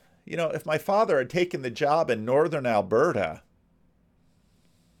 If my father had taken the job in northern Alberta,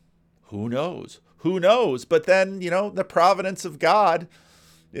 who knows? But then, the providence of God,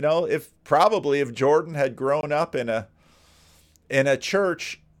 if Jordan had grown up in a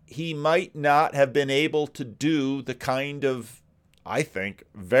church, he might not have been able to do the kind of, I think,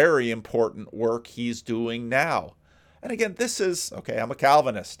 very important work he's doing now. And again, this is, okay, I'm a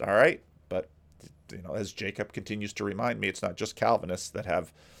Calvinist, all right? But as Jacob continues to remind me, it's not just Calvinists that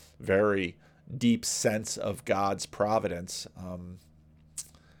have very deep sense of God's providence.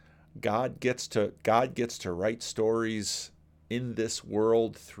 God gets to write stories in this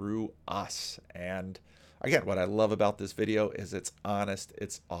world through us. And again, what I love about this video is it's honest,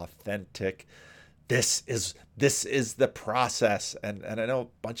 it's authentic. This is the process. And I know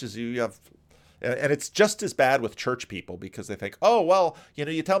bunches of you have, and it's just as bad with church people, because they think, oh, well,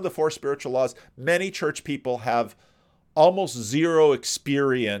 you tell them the 4 spiritual laws. Many church people have almost zero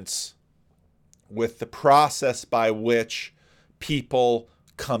experience with the process by which people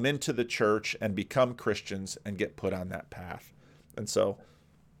come into the church and become Christians and get put on that path. And so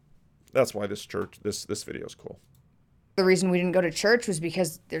that's why this video is cool. The reason we didn't go to church was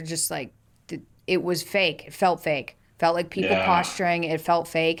because they're just like, it was fake. It felt fake. Felt like people posturing. It felt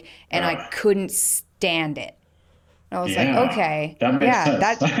fake, and I couldn't stand it. And I was like, okay, that makes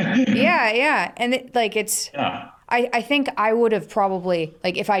sense. yeah. And I think I would have probably,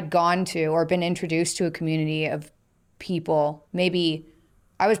 like, if I'd gone to or been introduced to a community of people, maybe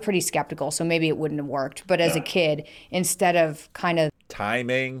I was pretty skeptical, so maybe it wouldn't have worked. But as a kid, instead of kind of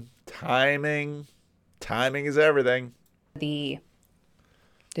timing is everything. The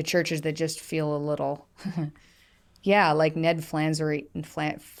churches that just feel a little, like Ned Flanders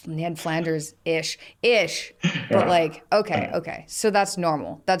ish, but like, okay, so that's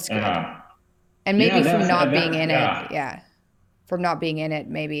normal. That's good. And maybe from not being in it,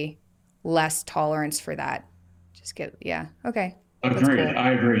 maybe less tolerance for that. Just okay. Agreed. Cool.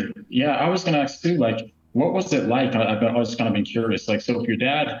 I agree. Yeah, I was going to ask too, like, what was it like? I've always kind of been curious. Like, so if your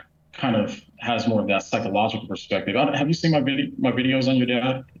dad kind of has more of that psychological perspective, have you seen my videos on your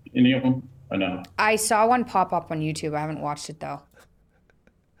dad? Any of them? Or no? I saw one pop up on YouTube. I haven't watched it though.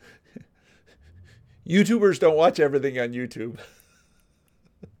 YouTubers don't watch everything on YouTube.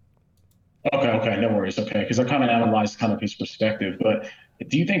 Okay, no worries. Okay, because I kind of analyzed kind of his perspective, but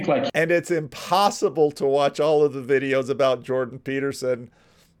do you think like... And it's impossible to watch all of the videos about Jordan Peterson,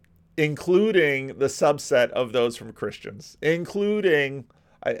 including the subset of those from Christians, including,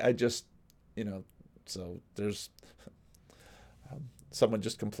 I just, so there's, someone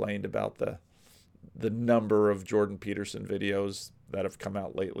just complained about the number of Jordan Peterson videos that have come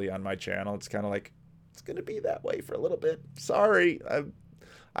out lately on my channel. It's kind of like, it's going to be that way for a little bit. Sorry.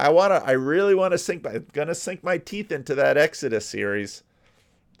 I really want to I'm going to sink my teeth into that Exodus series.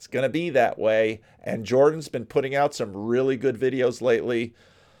 It's going to be that way. And Jordan's been putting out some really good videos lately.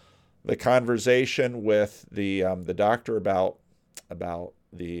 The conversation with the doctor about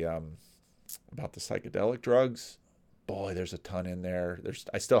the psychedelic drugs. Boy, there's a ton in there.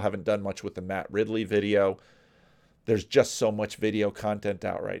 I still haven't done much with the Matt Ridley video. There's just so much video content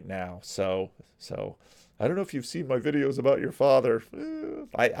out right now. So I don't know if you've seen my videos about your father.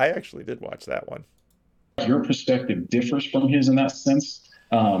 I actually did watch that one. Your perspective differs from his in that sense,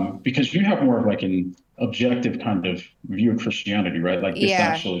 because you have more of like an objective kind of view of Christianity, right? Like this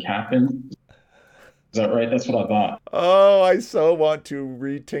actually happened. Is that right? That's what I thought. Oh, I so want to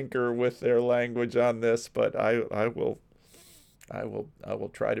retinker with their language on this, but I will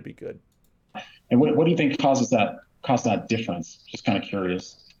try to be good. And what do you think caused that difference? Just kind of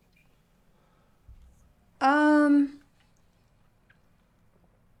curious.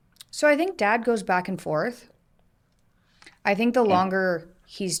 So I think Dad goes back and forth. I think the longer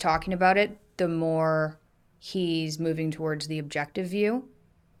he's talking about it, the more he's moving towards the objective view.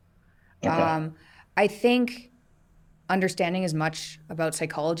 Okay. I think understanding as much about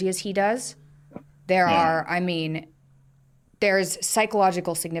psychology as he does, there's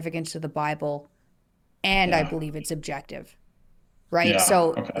psychological significance to the Bible, and I believe it's objective. Right. Yeah,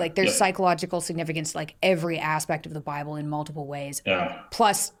 so like there's psychological significance, like every aspect of the Bible in multiple ways,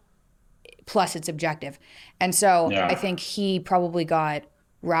 plus it's objective. And so I think he probably got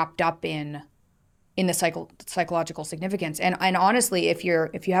wrapped up in the psychological significance. And honestly, if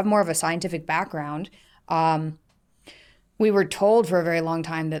you have more of a scientific background, we were told for a very long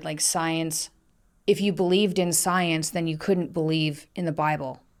time that like science, if you believed in science, then you couldn't believe in the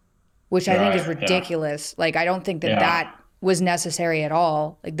Bible, which I think is ridiculous. Like, I don't think that was necessary at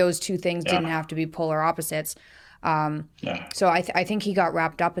all. Like those two things didn't have to be polar opposites. So I think he got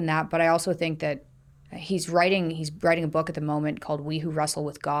wrapped up in that, but I also think that he's writing a book at the moment called We Who Wrestle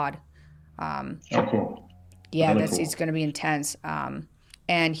with God. Cool. Yeah, really it's going to be intense.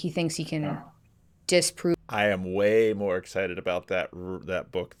 And he thinks he can disprove. I am way more excited about that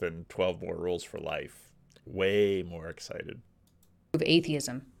book than 12 More Rules for Life. Way more excited.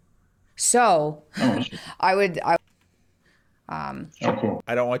 Atheism. So cool.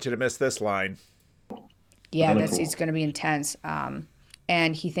 I don't want you to miss this line. Yeah, it's going to be intense.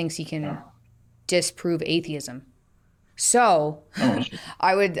 And he thinks he can disprove atheism. So Oh,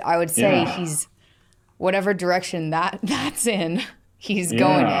 I would say yeah. he's whatever direction that's in, he's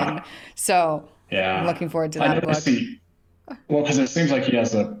going Yeah. in. So I'm Yeah. looking forward to I that know. book. See, well, because it seems like he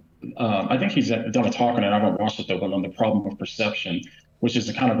has I think he's done a talk on it. I haven't watched it though, but on the problem of perception, which is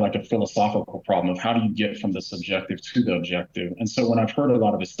a kind of like a philosophical problem of how do you get from the subjective to the objective. And so when I've heard a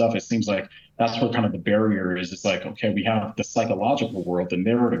lot of his stuff, it seems like that's where kind of the barrier is. It's like, okay, we have the psychological world, the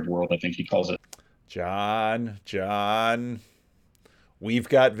narrative world, I think he calls it John, we've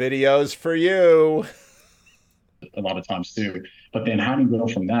got videos for you. a lot of times too. But then how do you go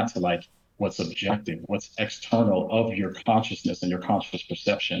from that to like what's objective, what's external of your consciousness and your conscious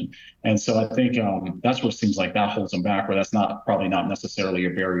perception? And so I think that's what seems like that holds them back, where that's not probably not necessarily a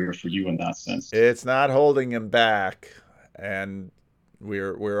barrier for you in that sense. It's not holding him back, and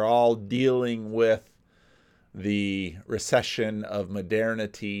we're all dealing with the recession of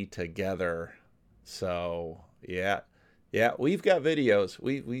modernity together. So yeah, we've got videos,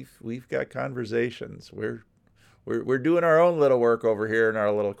 we've got conversations. We're doing our own little work over here in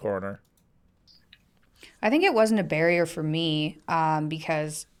our little corner. I think it wasn't a barrier for me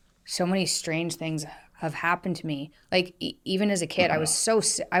because so many strange things have happened to me. Like even as a kid, I was so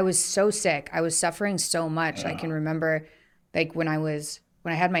sick. I was suffering so much. I can remember like when I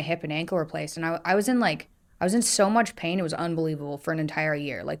had my hip and ankle replaced, and I was in so much pain. It was unbelievable for an entire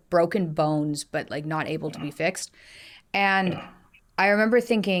year, like broken bones, but like not able to be fixed. And I remember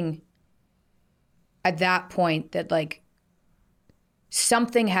thinking at that point that like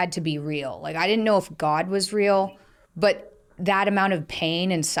something had to be real. Like I didn't know if God was real, but that amount of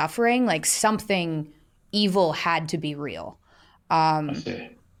pain and suffering, like something evil had to be real. I see.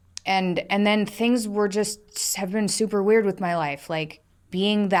 And then things were just have been super weird with my life, like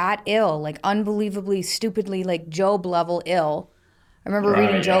being that ill, like unbelievably stupidly like Job level ill. I remember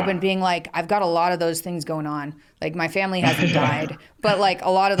reading Right. Job Yeah. and being like, I've got a lot of those things going on. Like my family hasn't died, but like a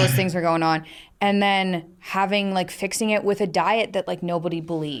lot of those things are going on. And then fixing it with a diet that like nobody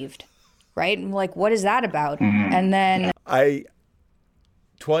believed, right? And like, what is that about? And then I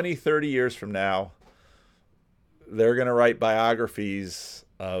 20, 30 years from now, they're going to write biographies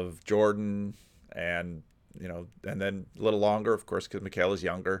of Jordan and, and then a little longer, of course, because Michaela's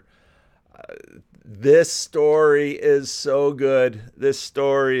younger. This story is so good. This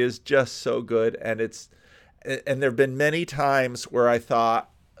story is just so good. And there have been many times where I thought,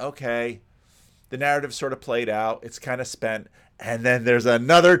 okay, the narrative sort of played out. It's kind of spent. And then there's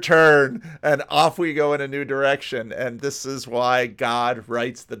another turn and off we go in a new direction. And this is why God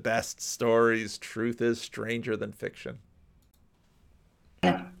writes the best stories. Truth is stranger than fiction.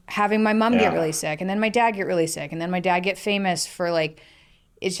 having my mom get Yeah. really sick, and then my dad get really sick, and then my dad get famous for like,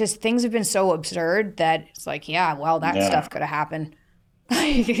 it's just things have been so absurd that it's like, yeah, well, that Yeah. stuff could have happened.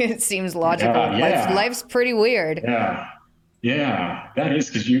 It seems logical. Yeah, yeah. Life's pretty weird. Yeah. Yeah. That is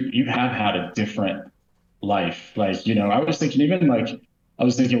because you have had a different life. Like, I was thinking even like I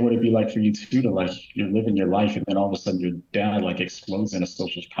was thinking would it be like for you too to like you're living your life and then all of a sudden your dad like explodes in a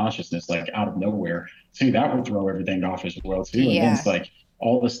social consciousness like out of nowhere. Too, that would throw everything off as well too. And then Yeah. it's like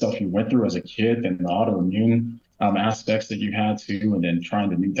all the stuff you went through as a kid and the autoimmune aspects that you had too, and then trying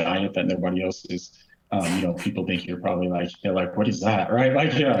the new diet that nobody else is. People think you're probably like they're like, what is that, right?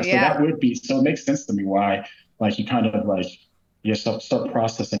 Like, yeah. So Yeah. that would be so it makes sense to me why like you kind of like you start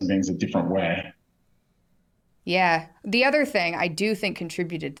processing things a different way. Yeah. The other thing I do think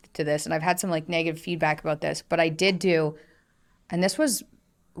contributed to this, and I've had some like negative feedback about this, but I did do, and this was,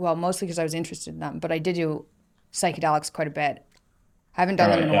 well, mostly because I was interested in them, but I did do psychedelics quite a bit. I haven't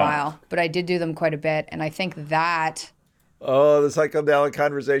done them Right, in a yeah. while, but I did do them quite a bit. And I think that, Oh, the psychedelic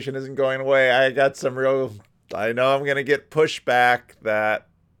conversation isn't going away. I know I'm going to get pushback that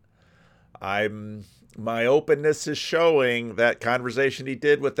my openness is showing that conversation he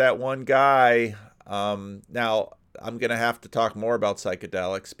did with that one guy. Now I'm going to have to talk more about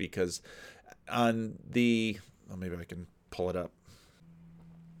psychedelics because maybe I can pull it up.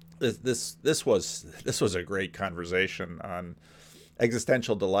 This was a great conversation on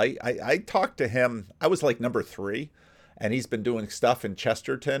existential delight. I talked to him. I was like number 3, and he's been doing stuff in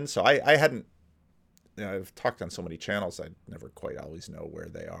Chesterton. So I hadn't, I've talked on so many channels. I never quite always know where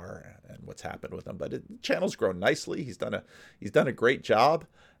they are and what's happened with them. But the channel's grown nicely. He's done a great job.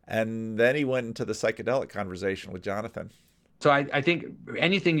 And then he went into the psychedelic conversation with Jonathan. So I think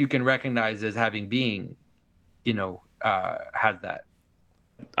anything you can recognize as having being, has that.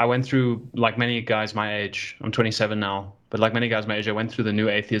 I went through, like many guys my age, I'm 27 now, but like many guys my age, I went through the new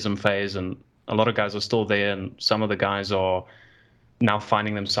atheism phase, and a lot of guys are still there, and some of the guys are now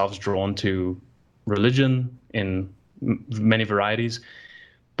finding themselves drawn to religion in many varieties.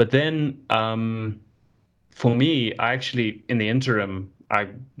 But then for me, I actually, in the interim, I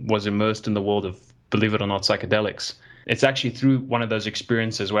was immersed in the world of, believe it or not, psychedelics. It's actually through one of those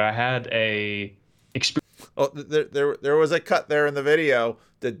experiences where I had a experience. Oh, there was a cut there in the video.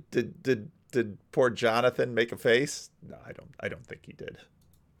 Did poor Jonathan make a face? No, I don't think he did.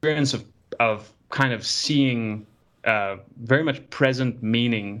 Experience of kind of seeing very much present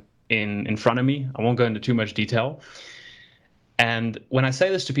meaning in front of me. I won't go into too much detail. And when I say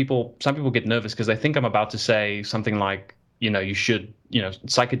this to people, some people get nervous because they think I'm about to say something like, you should,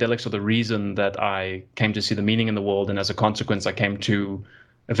 psychedelics are the reason that I came to see the meaning in the world. And as a consequence, I came to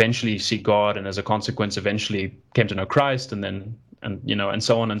eventually see God. And as a consequence, eventually came to know Christ and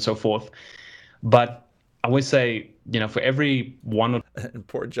so on and so forth. But I always say, for every one. And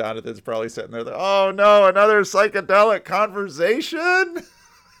poor Jonathan's probably sitting there, oh no, another psychedelic conversation.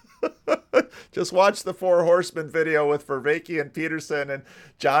 Just watch the Four Horsemen video with Vervaeke and Peterson and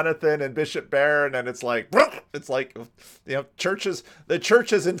Jonathan and Bishop Barron, and it's like the church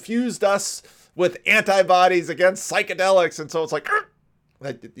has infused us with antibodies against psychedelics, and so it's like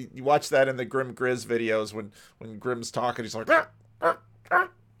you watch that in the Grim Grizz videos when Grim's talking, he's like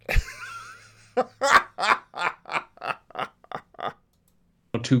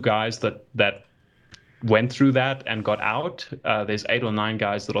two guys that went through that and got out. There's 8 or 9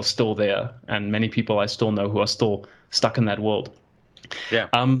 guys that are still there, and many people I still know who are still stuck in that world. Yeah.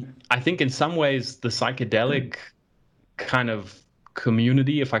 I think in some ways the psychedelic kind of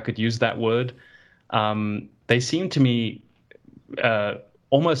community, if I could use that word, they seem to me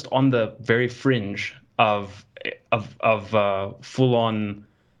almost on the very fringe of full-on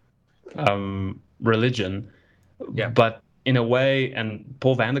religion. Yeah. But in a way, and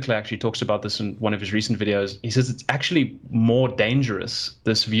Paul van der Klee actually talks about this in one of his recent videos, he says it's actually more dangerous,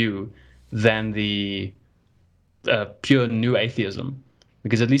 this view, than the pure new atheism.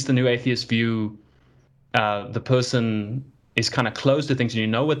 Because at least the new atheist view, the person is kind of closed to things and you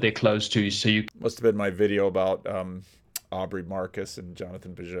know what they're closed to. So you must have been my video about Aubrey Marcus and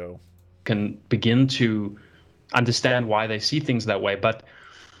Jonathan Pageau. Can begin to understand why they see things that way. But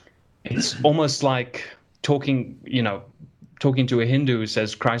it's almost like talking to a Hindu who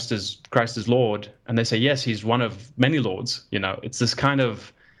says Christ is Lord, and they say, yes, he's one of many lords. It's this kind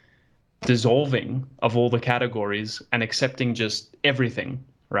of dissolving of all the categories and accepting just everything,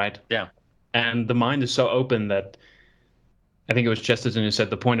 right? Yeah. And the mind is so open that I think it was Chesterton who said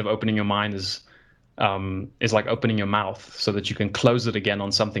the point of opening your mind is like opening your mouth so that you can close it again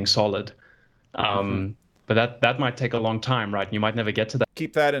on something solid. But that might take a long time, right? You might never get to that.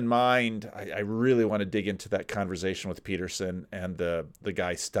 Keep that in mind. I really want to dig into that conversation with Peterson and the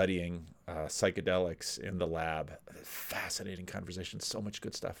guy studying psychedelics in the lab. Fascinating conversation. So much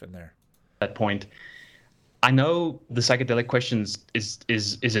good stuff in there. That point. I know the psychedelic questions is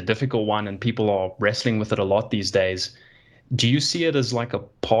a difficult one, and people are wrestling with it a lot these days. Do you see it as like a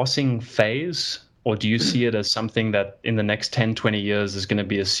passing phase, or do you see it as something that in the next 10, 20 years is going to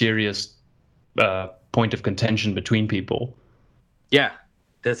be a serious point of contention between people? Yeah,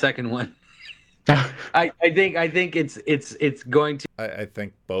 the second one. I think it's going to. I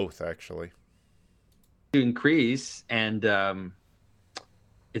think both actually. To increase, and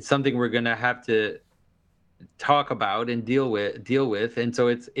it's something we're going to have to talk about and deal with, and so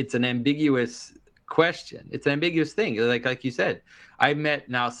it's an ambiguous question. It's an ambiguous thing. Like you said, I've met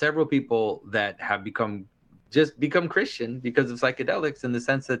now several people that have become Christian because of psychedelics, in the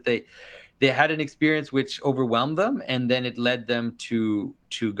sense that they had an experience which overwhelmed them, and then it led them to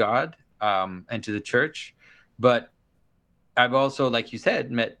God and to the church. But I've also, like you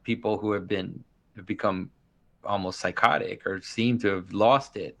said, met people who have become almost psychotic or seem to have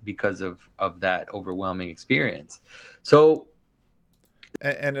lost it because of that overwhelming experience. So,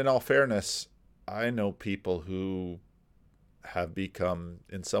 and in all fairness, I know people who have become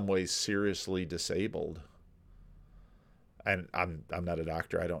in some ways seriously disabled. And I'm not a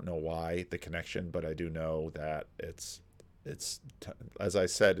doctor. I don't know why the connection, but I do know that it's as I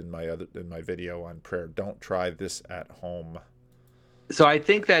said in my video on prayer, don't try this at home. So I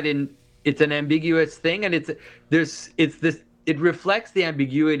think that it's an ambiguous thing, and it reflects the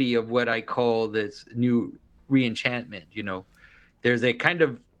ambiguity of what I call this new re-enchantment. There's a kind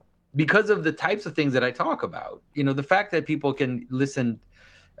of, because of the types of things that I talk about, the fact that people can listen,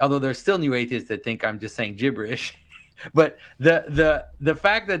 although there's still new atheists that think I'm just saying gibberish. But the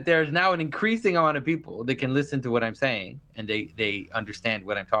fact that there's now an increasing amount of people that can listen to what I'm saying and they understand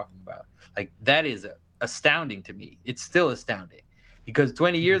what I'm talking about, like, that is astounding to me. It's still astounding, because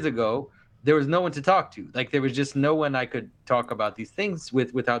 20 years ago there was no one to talk to. Like, there was just no one I could talk about these things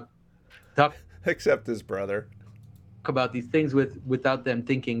with without talk. Except his brother. about these things without them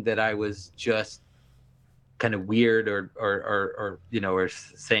thinking that I was just kind of weird or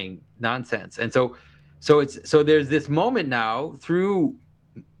saying nonsense. And so there's this moment now through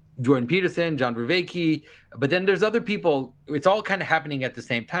Jordan Peterson, John Vervaeke, but then there's other people. It's all kind of happening at the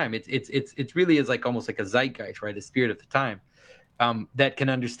same time. It's really is like almost like a zeitgeist, right? A spirit of the time that can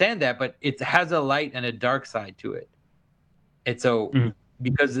understand that, but it has a light and a dark side to it. And so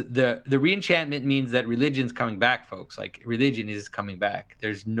because the reenchantment means that religion's coming back, folks. Like religion is coming back.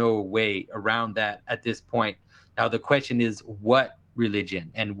 There's no way around that at this point. Now the question is what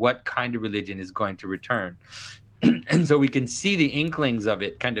religion and what kind of religion is going to return. And so we can see the inklings of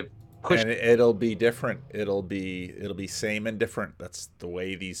it kind of push. And it'll be different. It'll be same and different. That's the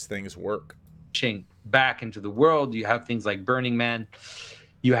way these things work. Pushing back into the world. You have things like Burning Man.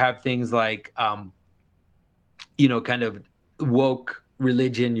 You have things like, kind of woke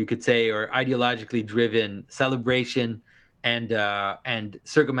religion, you could say, or ideologically driven celebration and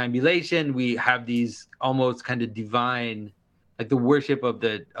circumambulation. We have these almost kind of divine, like the worship of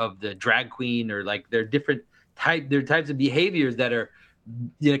the drag queen, or like they're types of behaviors that are,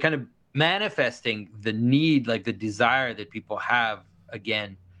 kind of manifesting the need, like the desire that people have.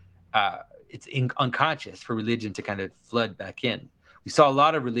 Again, it's unconscious for religion to kind of flood back in. We saw a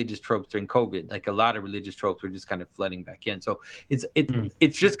lot of religious tropes during COVID. Like a lot of religious tropes were just kind of flooding back in. So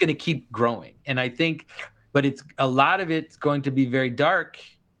it's just going to keep growing. And I think, but a lot of it's going to be very dark.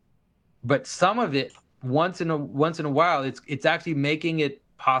 But some of it, once in a while, it's actually making it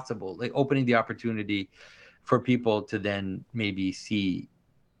possible, like opening the opportunity for people to then maybe see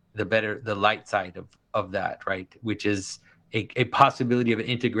the light side of that, right? Which is a possibility of an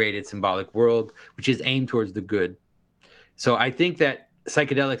integrated symbolic world, which is aimed towards the good. So I think that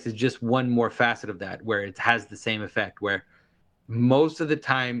psychedelics is just one more facet of that, where it has the same effect, where most of the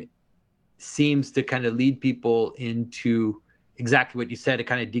time seems to kind of lead people into exactly what you said, a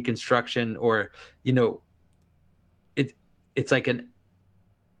kind of deconstruction, or, it's like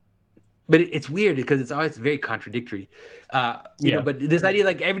but it's weird because it's always very contradictory, but this idea,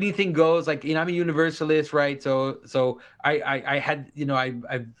 like everything goes, like, I'm a universalist, right? So I had,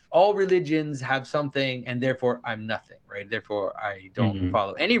 I've all religions have something, and therefore I'm nothing, right? Therefore I don't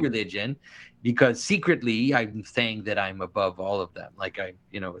follow any religion, because secretly I'm saying that I'm above all of them. Like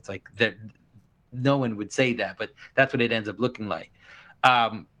it's like that. No one would say that, but that's what it ends up looking like.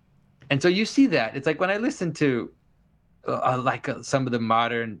 And so you see that it's like when I listen to some of the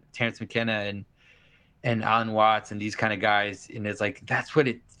modern Terence McKenna and Alan Watts and these kind of guys, and it's like that's what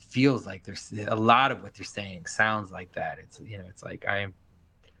it feels like. There's a lot of what they're saying sounds like that. It's it's like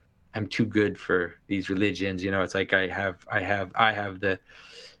I'm too good for these religions. It's like I have the.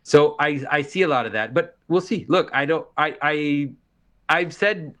 So I see a lot of that, but we'll see. Look, I've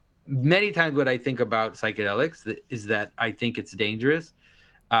said many times what I think about psychedelics is that I think it's dangerous.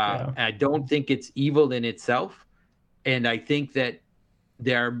 And I don't think it's evil in itself. And I think that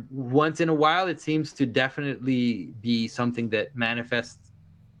there, once in a while, it seems to definitely be something that manifests.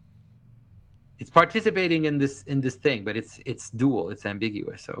 It's participating in this thing, but it's dual, it's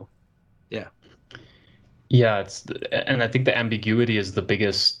ambiguous. So, yeah. Yeah, and I think the ambiguity is the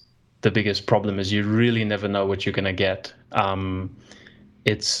biggest problem. Is you really never know what you're gonna get.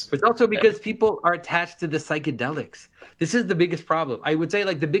 It's also because people are attached to the psychedelics. This is the biggest problem. I would say,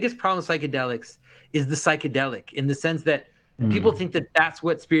 like, the biggest problem with psychedelics is the psychedelic, in the sense that people think that that's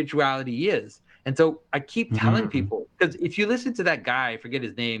what spirituality is. And so I keep telling people, because if you listen to that guy, I forget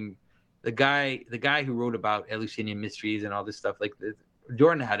his name, the guy who wrote about Eleusinian mysteries and all this stuff, like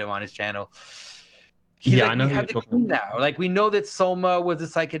Jordan had him on his channel. I know. We have the clue now. Like, we know that Soma was a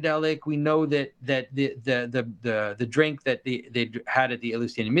psychedelic. We know that the drink that they had at the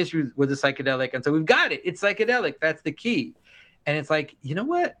Eleusinian mysteries was a psychedelic. And so we've got it. It's psychedelic. That's the key. And it's like, you know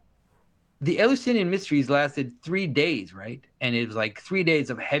what? The Eleusinian mysteries lasted 3 days, right? And it was like 3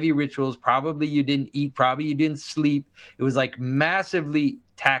 days of heavy rituals. Probably you didn't eat. Probably you didn't sleep. It was like massively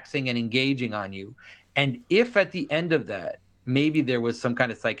taxing and engaging on you. And if at the end of that, maybe there was some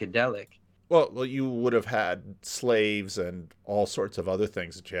kind of psychedelic. Well, you would have had slaves and all sorts of other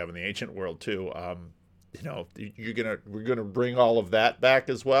things that you have in the ancient world too. We're gonna bring all of that back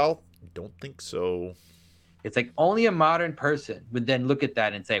as well? Don't think so. It's like only a modern person would then look at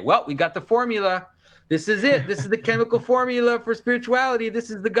that and say, well, we got the formula. This is it. This is the chemical formula for spirituality.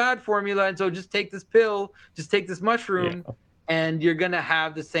 This is the God formula. And so just take this pill, just take this mushroom, and you're going to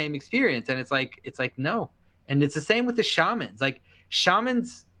have the same experience. And it's like, no. And it's the same with the shamans. Like,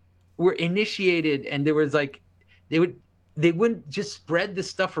 shamans were initiated, and there was like, they wouldn't just spread this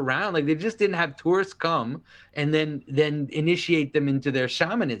stuff around. Like, they just didn't have tourists come and then initiate them into their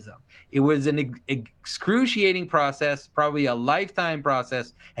shamanism. It was an excruciating process, probably a lifetime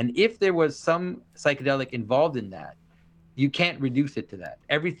process. And if there was some psychedelic involved in that, you can't reduce it to that.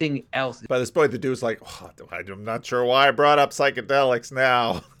 Everything else By this point, the dude's like, oh, I'm not sure why I brought up psychedelics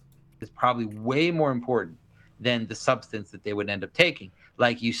now. is probably way more important than the substance that they would end up taking.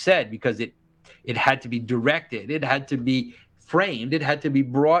 Like you said, because it had to be directed, it had to be framed, it had to be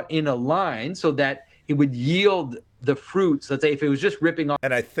brought in a line so that it would yield the fruits. Let's say if it was just ripping off.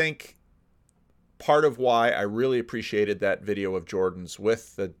 And I think part of why I really appreciated that video of Jordan's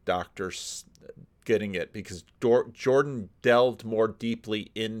with the doctors getting it, because Jordan delved more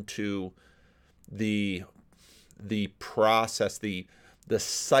deeply into the process, the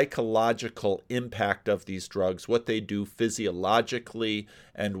psychological impact of these drugs, what they do physiologically,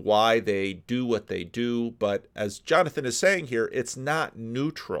 and why they do what they do. But as Jonathan is saying here, it's not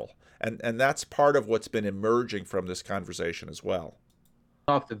neutral. And that's part of what's been emerging from this conversation as well.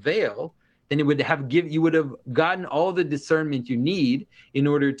 Off the veil, then you would have gotten all the discernment you need in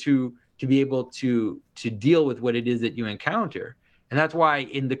order to be able to deal with what it is that you encounter. And that's why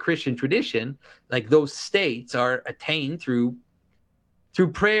in the Christian tradition, like, those states are attained through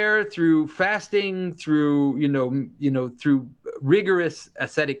prayer, through fasting, through through rigorous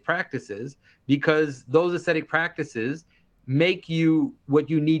ascetic practices, because those ascetic practices make you what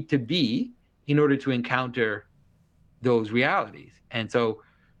you need to be in order to encounter those realities. And so,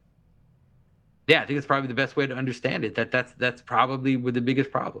 yeah, I think it's probably the best way to understand it. That's probably with the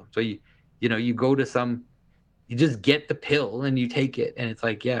biggest problem. So you go to you just get the pill and you take it, and it's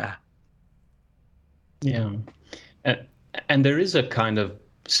like, yeah. And there is a kind of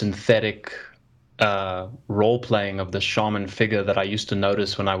synthetic role playing of the shaman figure that I used to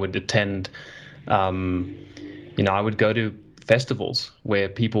notice when I would attend. I would go to festivals where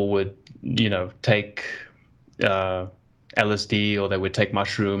people would, take LSD, or they would take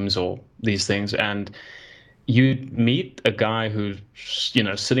mushrooms or these things, and you'd meet a guy who's,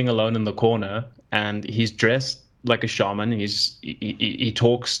 sitting alone in the corner, and he's dressed like a shaman. He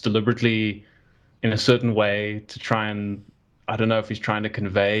talks deliberately in a certain way to try and, I don't know if he's trying to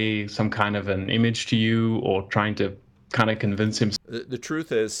convey some kind of an image to you, or trying to kind of convince him. The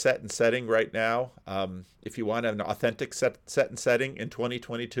truth is, set and setting right now, if you want an authentic set and setting in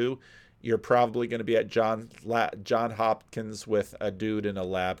 2022, you're probably going to be at John Hopkins with a dude in a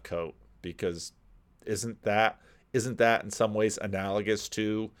lab coat, because isn't that in some ways analogous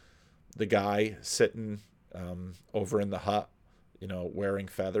to the guy sitting over in the hut, wearing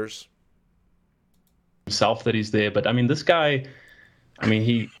feathers? Himself that he's there, but I mean, this guy,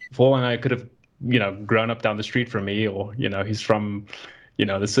 Paul and I could have, grown up down the street from me, or he's from,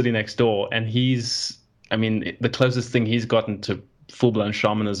 the city next door, and the closest thing he's gotten to full-blown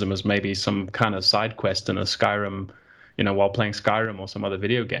shamanism is maybe some kind of side quest in a Skyrim, while playing Skyrim or some other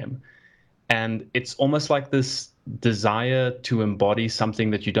video game. And it's almost like this desire to embody something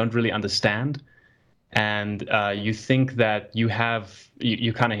that you don't really understand. And you think that you have,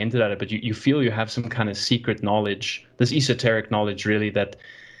 you kind of hinted at it, but you feel you have some kind of secret knowledge, this esoteric knowledge, really, that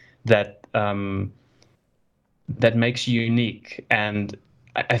makes you unique. And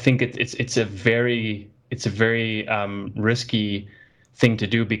I think it's a very risky thing to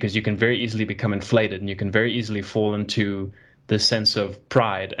do, because you can very easily become inflated, and you can very easily fall into this sense of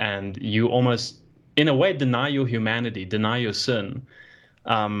pride, and you almost, in a way, deny your humanity, deny your sin.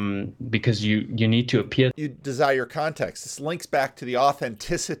 Because you need to appear. You desire context. This links back to the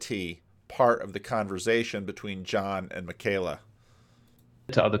authenticity part of the conversation between John and Michaela.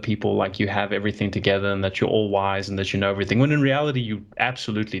 To other people like you have everything together, and that you're all wise, and that you know everything, when in reality you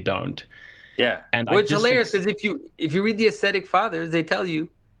absolutely don't. Yeah, and it's hilarious, because if you read the ascetic fathers, they tell you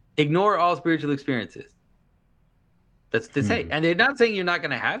ignore all spiritual experiences. That's to say, and they're not saying you're not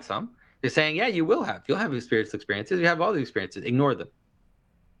going to have some. They're saying, yeah, you'll have spiritual experiences. You have all the experiences. Ignore them.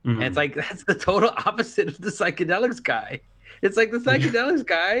 And it's like, that's the total opposite of the psychedelics guy. It's like the psychedelics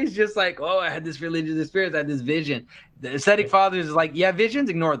guy is just like, oh, I had this religious experience, I had this vision. The ascetic fathers is like, yeah, visions,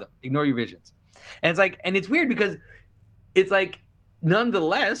 ignore them. Ignore your visions. And it's like, and it's weird, because it's like,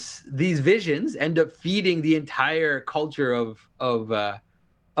 nonetheless, these visions end up feeding the entire culture of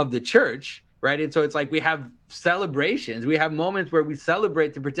the church, right? And so it's like, we have celebrations, we have moments where we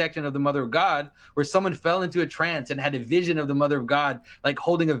celebrate the protection of the Mother of God, where someone fell into a trance and had a vision of the Mother of God, like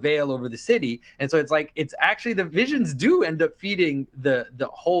holding a veil over the city. And so it's like, it's actually, the visions do end up feeding the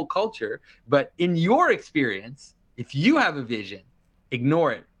whole culture. But in your experience, if you have a vision,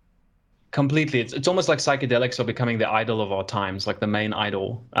 ignore it. Completely. It's almost like psychedelics are becoming the idol of our times, like the main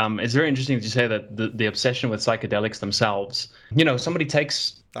idol. It's very interesting to say that the obsession with psychedelics themselves, somebody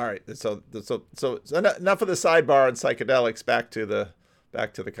takes. All right. So enough of the sidebar on psychedelics. Back to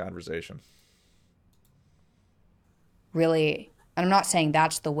the conversation. Really, and I'm not saying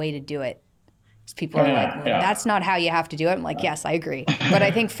that's the way to do it. People are like, well, that's not how you have to do it. I'm like, yes, I agree. But I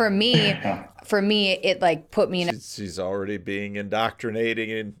think for me, it like put me in a... She's already being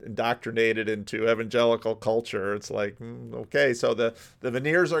indoctrinated into evangelical culture. It's like, okay, so the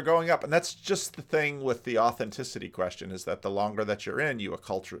veneers are going up. And that's just the thing with the authenticity question, is that the longer that you're in, you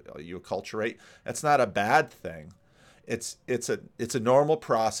acculturate. That's not a bad thing. It's a normal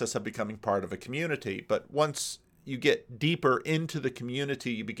process of becoming part of a community. But once you get deeper into the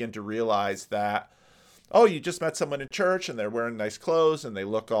community, you begin to realize that, oh, you just met someone in church and they're wearing nice clothes and they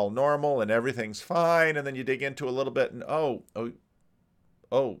look all normal and everything's fine. And then you dig into a little bit and, oh,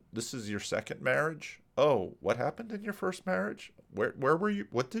 this is your second marriage? Oh, what happened in your first marriage? Where were you?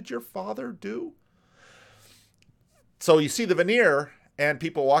 What did your father do? So you see the veneer, and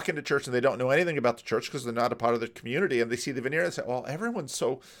people walk into church and they don't know anything about the church because they're not a part of the community. And they see the veneer and say, well, everyone's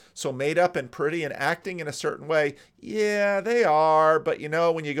so made up and pretty and acting in a certain way. Yeah, they are. But,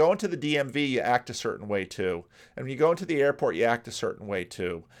 when you go into the DMV, you act a certain way too. And when you go into the airport, you act a certain way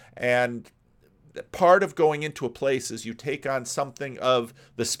too. And part of going into a place is you take on something of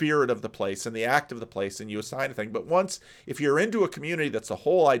the spirit of the place and the act of the place, and you assign a thing. But if you're into a community, that's the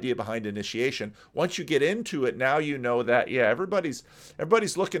whole idea behind initiation. Once you get into it, now you know that, yeah, everybody's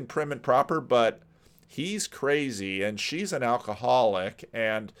looking prim and proper, but he's crazy and she's an alcoholic,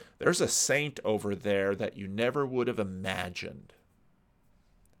 and there's a saint over there that you never would have imagined.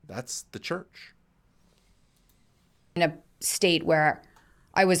 That's the church. In a state where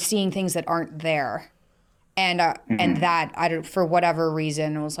I was seeing things that aren't there. And and that, for whatever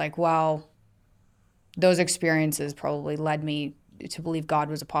reason, was like, well, those experiences probably led me to believe God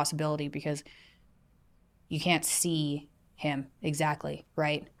was a possibility, because you can't see him exactly,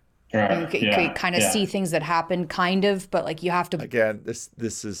 right? You kind of see things that happen, kind of, but like you have to... Again,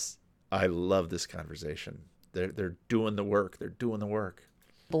 this is, I love this conversation. They're doing the work. They're doing the work.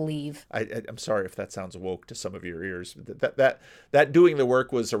 Believe. I'm sorry if that sounds woke to some of your ears. That doing the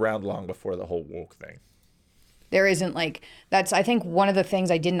work was around long before the whole woke thing. There isn't like, that's, I think one of the things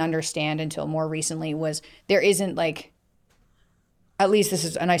I didn't understand until more recently was there isn't like, at least this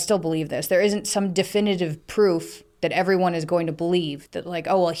is, and I still believe this, there isn't some definitive proof that everyone is going to believe that, like,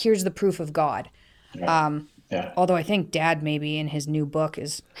 oh, well, here's the proof of God. Although I think Dad maybe in his new book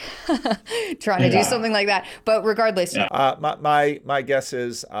is trying to do something like that. But regardless. My guess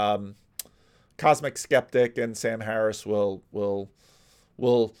is Cosmic Skeptic and Sam Harris will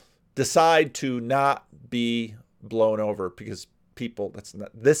decide to not be blown over, because people, that's not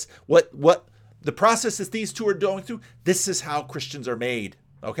this, what the process that these two are going through, this is how Christians are made,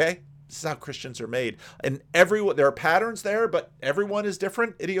 okay? This is how Christians are made. And there are patterns there, but everyone is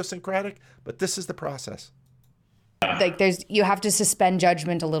different, idiosyncratic, but this is the process. Like you have to suspend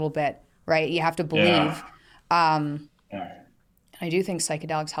judgment a little bit, right? You have to believe. I do think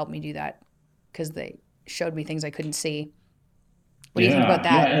psychedelics helped me do that, because they showed me things I couldn't see. What do you think about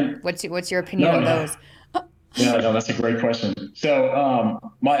that? What's your opinion on those? No, that's a great question. So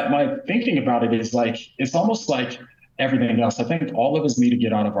my thinking about it is like, it's almost like everything else. I think all of us need to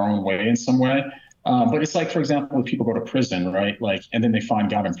get out of our own way in some way. But it's like, for example, when people go to prison, right? Like, and then they find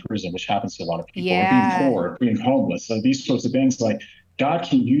God in prison, which happens to a lot of people. Or being poor, being homeless. So these sorts of things, like God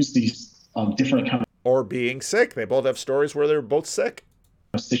can use these different kind of... Or being sick. They both have stories where they're both sick.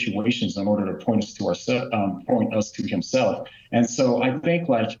 Situations in order to point us to himself. And so I think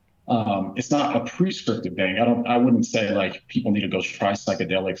like, it's not a prescriptive thing. I wouldn't say like people need to go try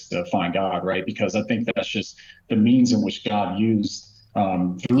psychedelics to find God, right? Because I think that's just the means in which God used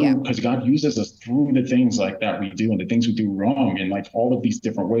because God uses us through the things like that we do and the things we do wrong, and like all of these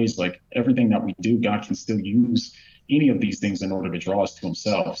different ways, like everything that we do, God can still use any of these things in order to draw us to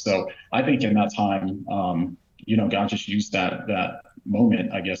himself. So I think in that time, God just used that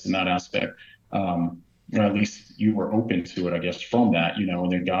moment, I guess, in that aspect. Or at least you were open to it, I guess, from that,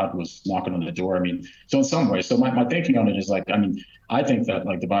 and then God was knocking on the door. I mean, so in some ways, so my thinking on it is like, I think that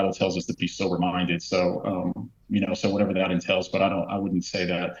like the Bible tells us to be sober minded. So, so whatever that entails, but I wouldn't say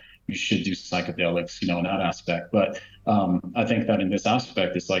that you should do psychedelics, in that aspect. But I think that in this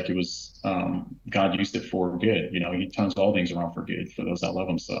aspect, it's like it was God used it for good. He turns all things around for good for those that love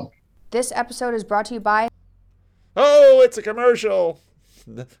him. So this episode is brought to you by... Oh, it's a commercial.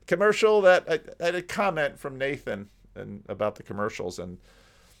 The commercial that I had a comment from Nathan about the commercials, and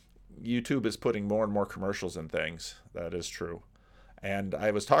YouTube is putting more and more commercials in things. That is true. And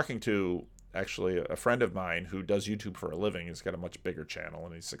I was talking to actually a friend of mine who does YouTube for a living. He's got a much bigger channel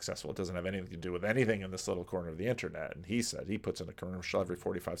and he's successful. It doesn't have anything to do with anything in this little corner of the internet. And he said he puts in a commercial every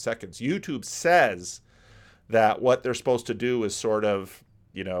 45 seconds. YouTube says that what they're supposed to do is sort of,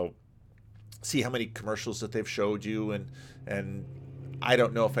 see how many commercials that they've showed you. And I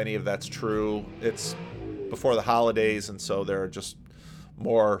don't know if any of that's true. It's before the holidays, and so there are just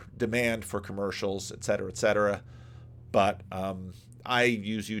more demand for commercials, et cetera, et cetera. But I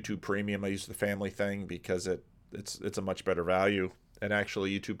use YouTube Premium. I use the family thing because it's a much better value. And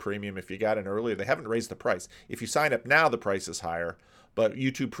actually, YouTube Premium, if you got in earlier, they haven't raised the price. If you sign up now, the price is higher. But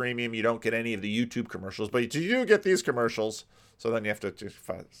YouTube Premium, you don't get any of the YouTube commercials, but you do get these commercials. So then you have to just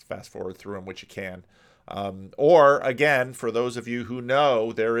fast forward through them, which you can. Or, again, for those of you who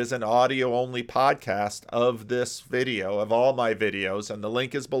know, there is an audio-only podcast of this video, of all my videos, and the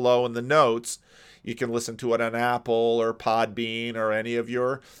link is below in the notes. You can listen to it on Apple or Podbean or any of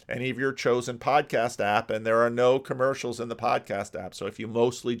your chosen podcast app, and there are no commercials in the podcast app. So if you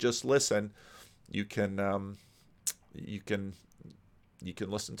mostly just listen, you can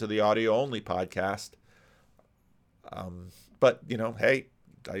listen to the audio-only podcast. But hey,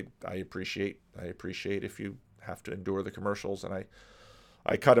 I appreciate if you have to endure the commercials, and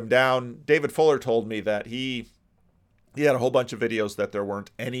I cut them down. David Fuller told me that he had a whole bunch of videos that there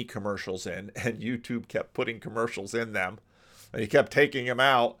weren't any commercials in, and YouTube kept putting commercials in them, and he kept taking them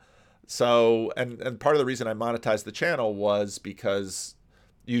out. So, and part of the reason I monetized the channel was because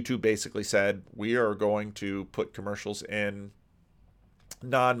YouTube basically said, we are going to put commercials in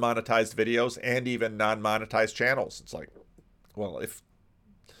non-monetized videos and even non-monetized channels. It's like, well, if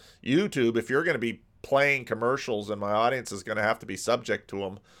you're going to be playing commercials and my audience is going to have to be subject to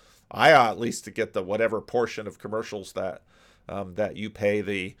them, I ought at least to get the whatever portion of commercials that you pay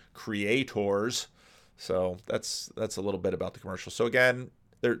the creators. So that's a little bit about the commercials. So again,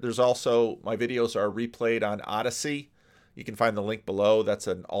 there's also, my videos are replayed on Odyssey. You can find the link below. That's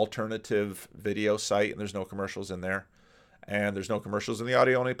an alternative video site, and there's no commercials in there. And there's no commercials in the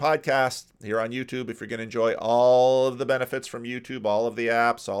audio-only podcast here on YouTube. If you're going to enjoy all of the benefits from YouTube, all of the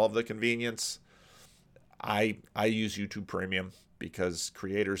apps, all of the convenience, I use YouTube Premium because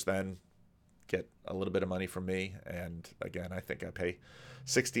creators then get a little bit of money from me. And again, I think I pay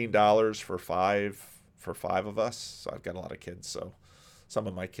 $16 for five of us. So I've got a lot of kids. So some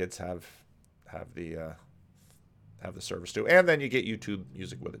of my kids have the service too, and then you get YouTube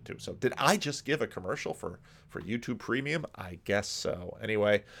Music with it too. So did I just give a commercial for YouTube Premium? I guess so.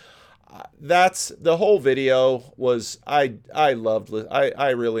 Anyway, that's the whole video. Was I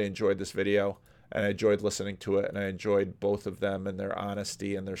really enjoyed this video, and I enjoyed listening to it, and I enjoyed both of them and their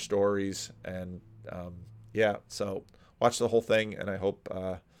honesty and their stories. And yeah, so watch the whole thing, and I hope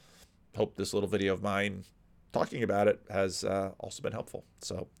this little video of mine talking about it has also been helpful.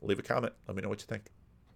 So leave a comment. Let me know what you think.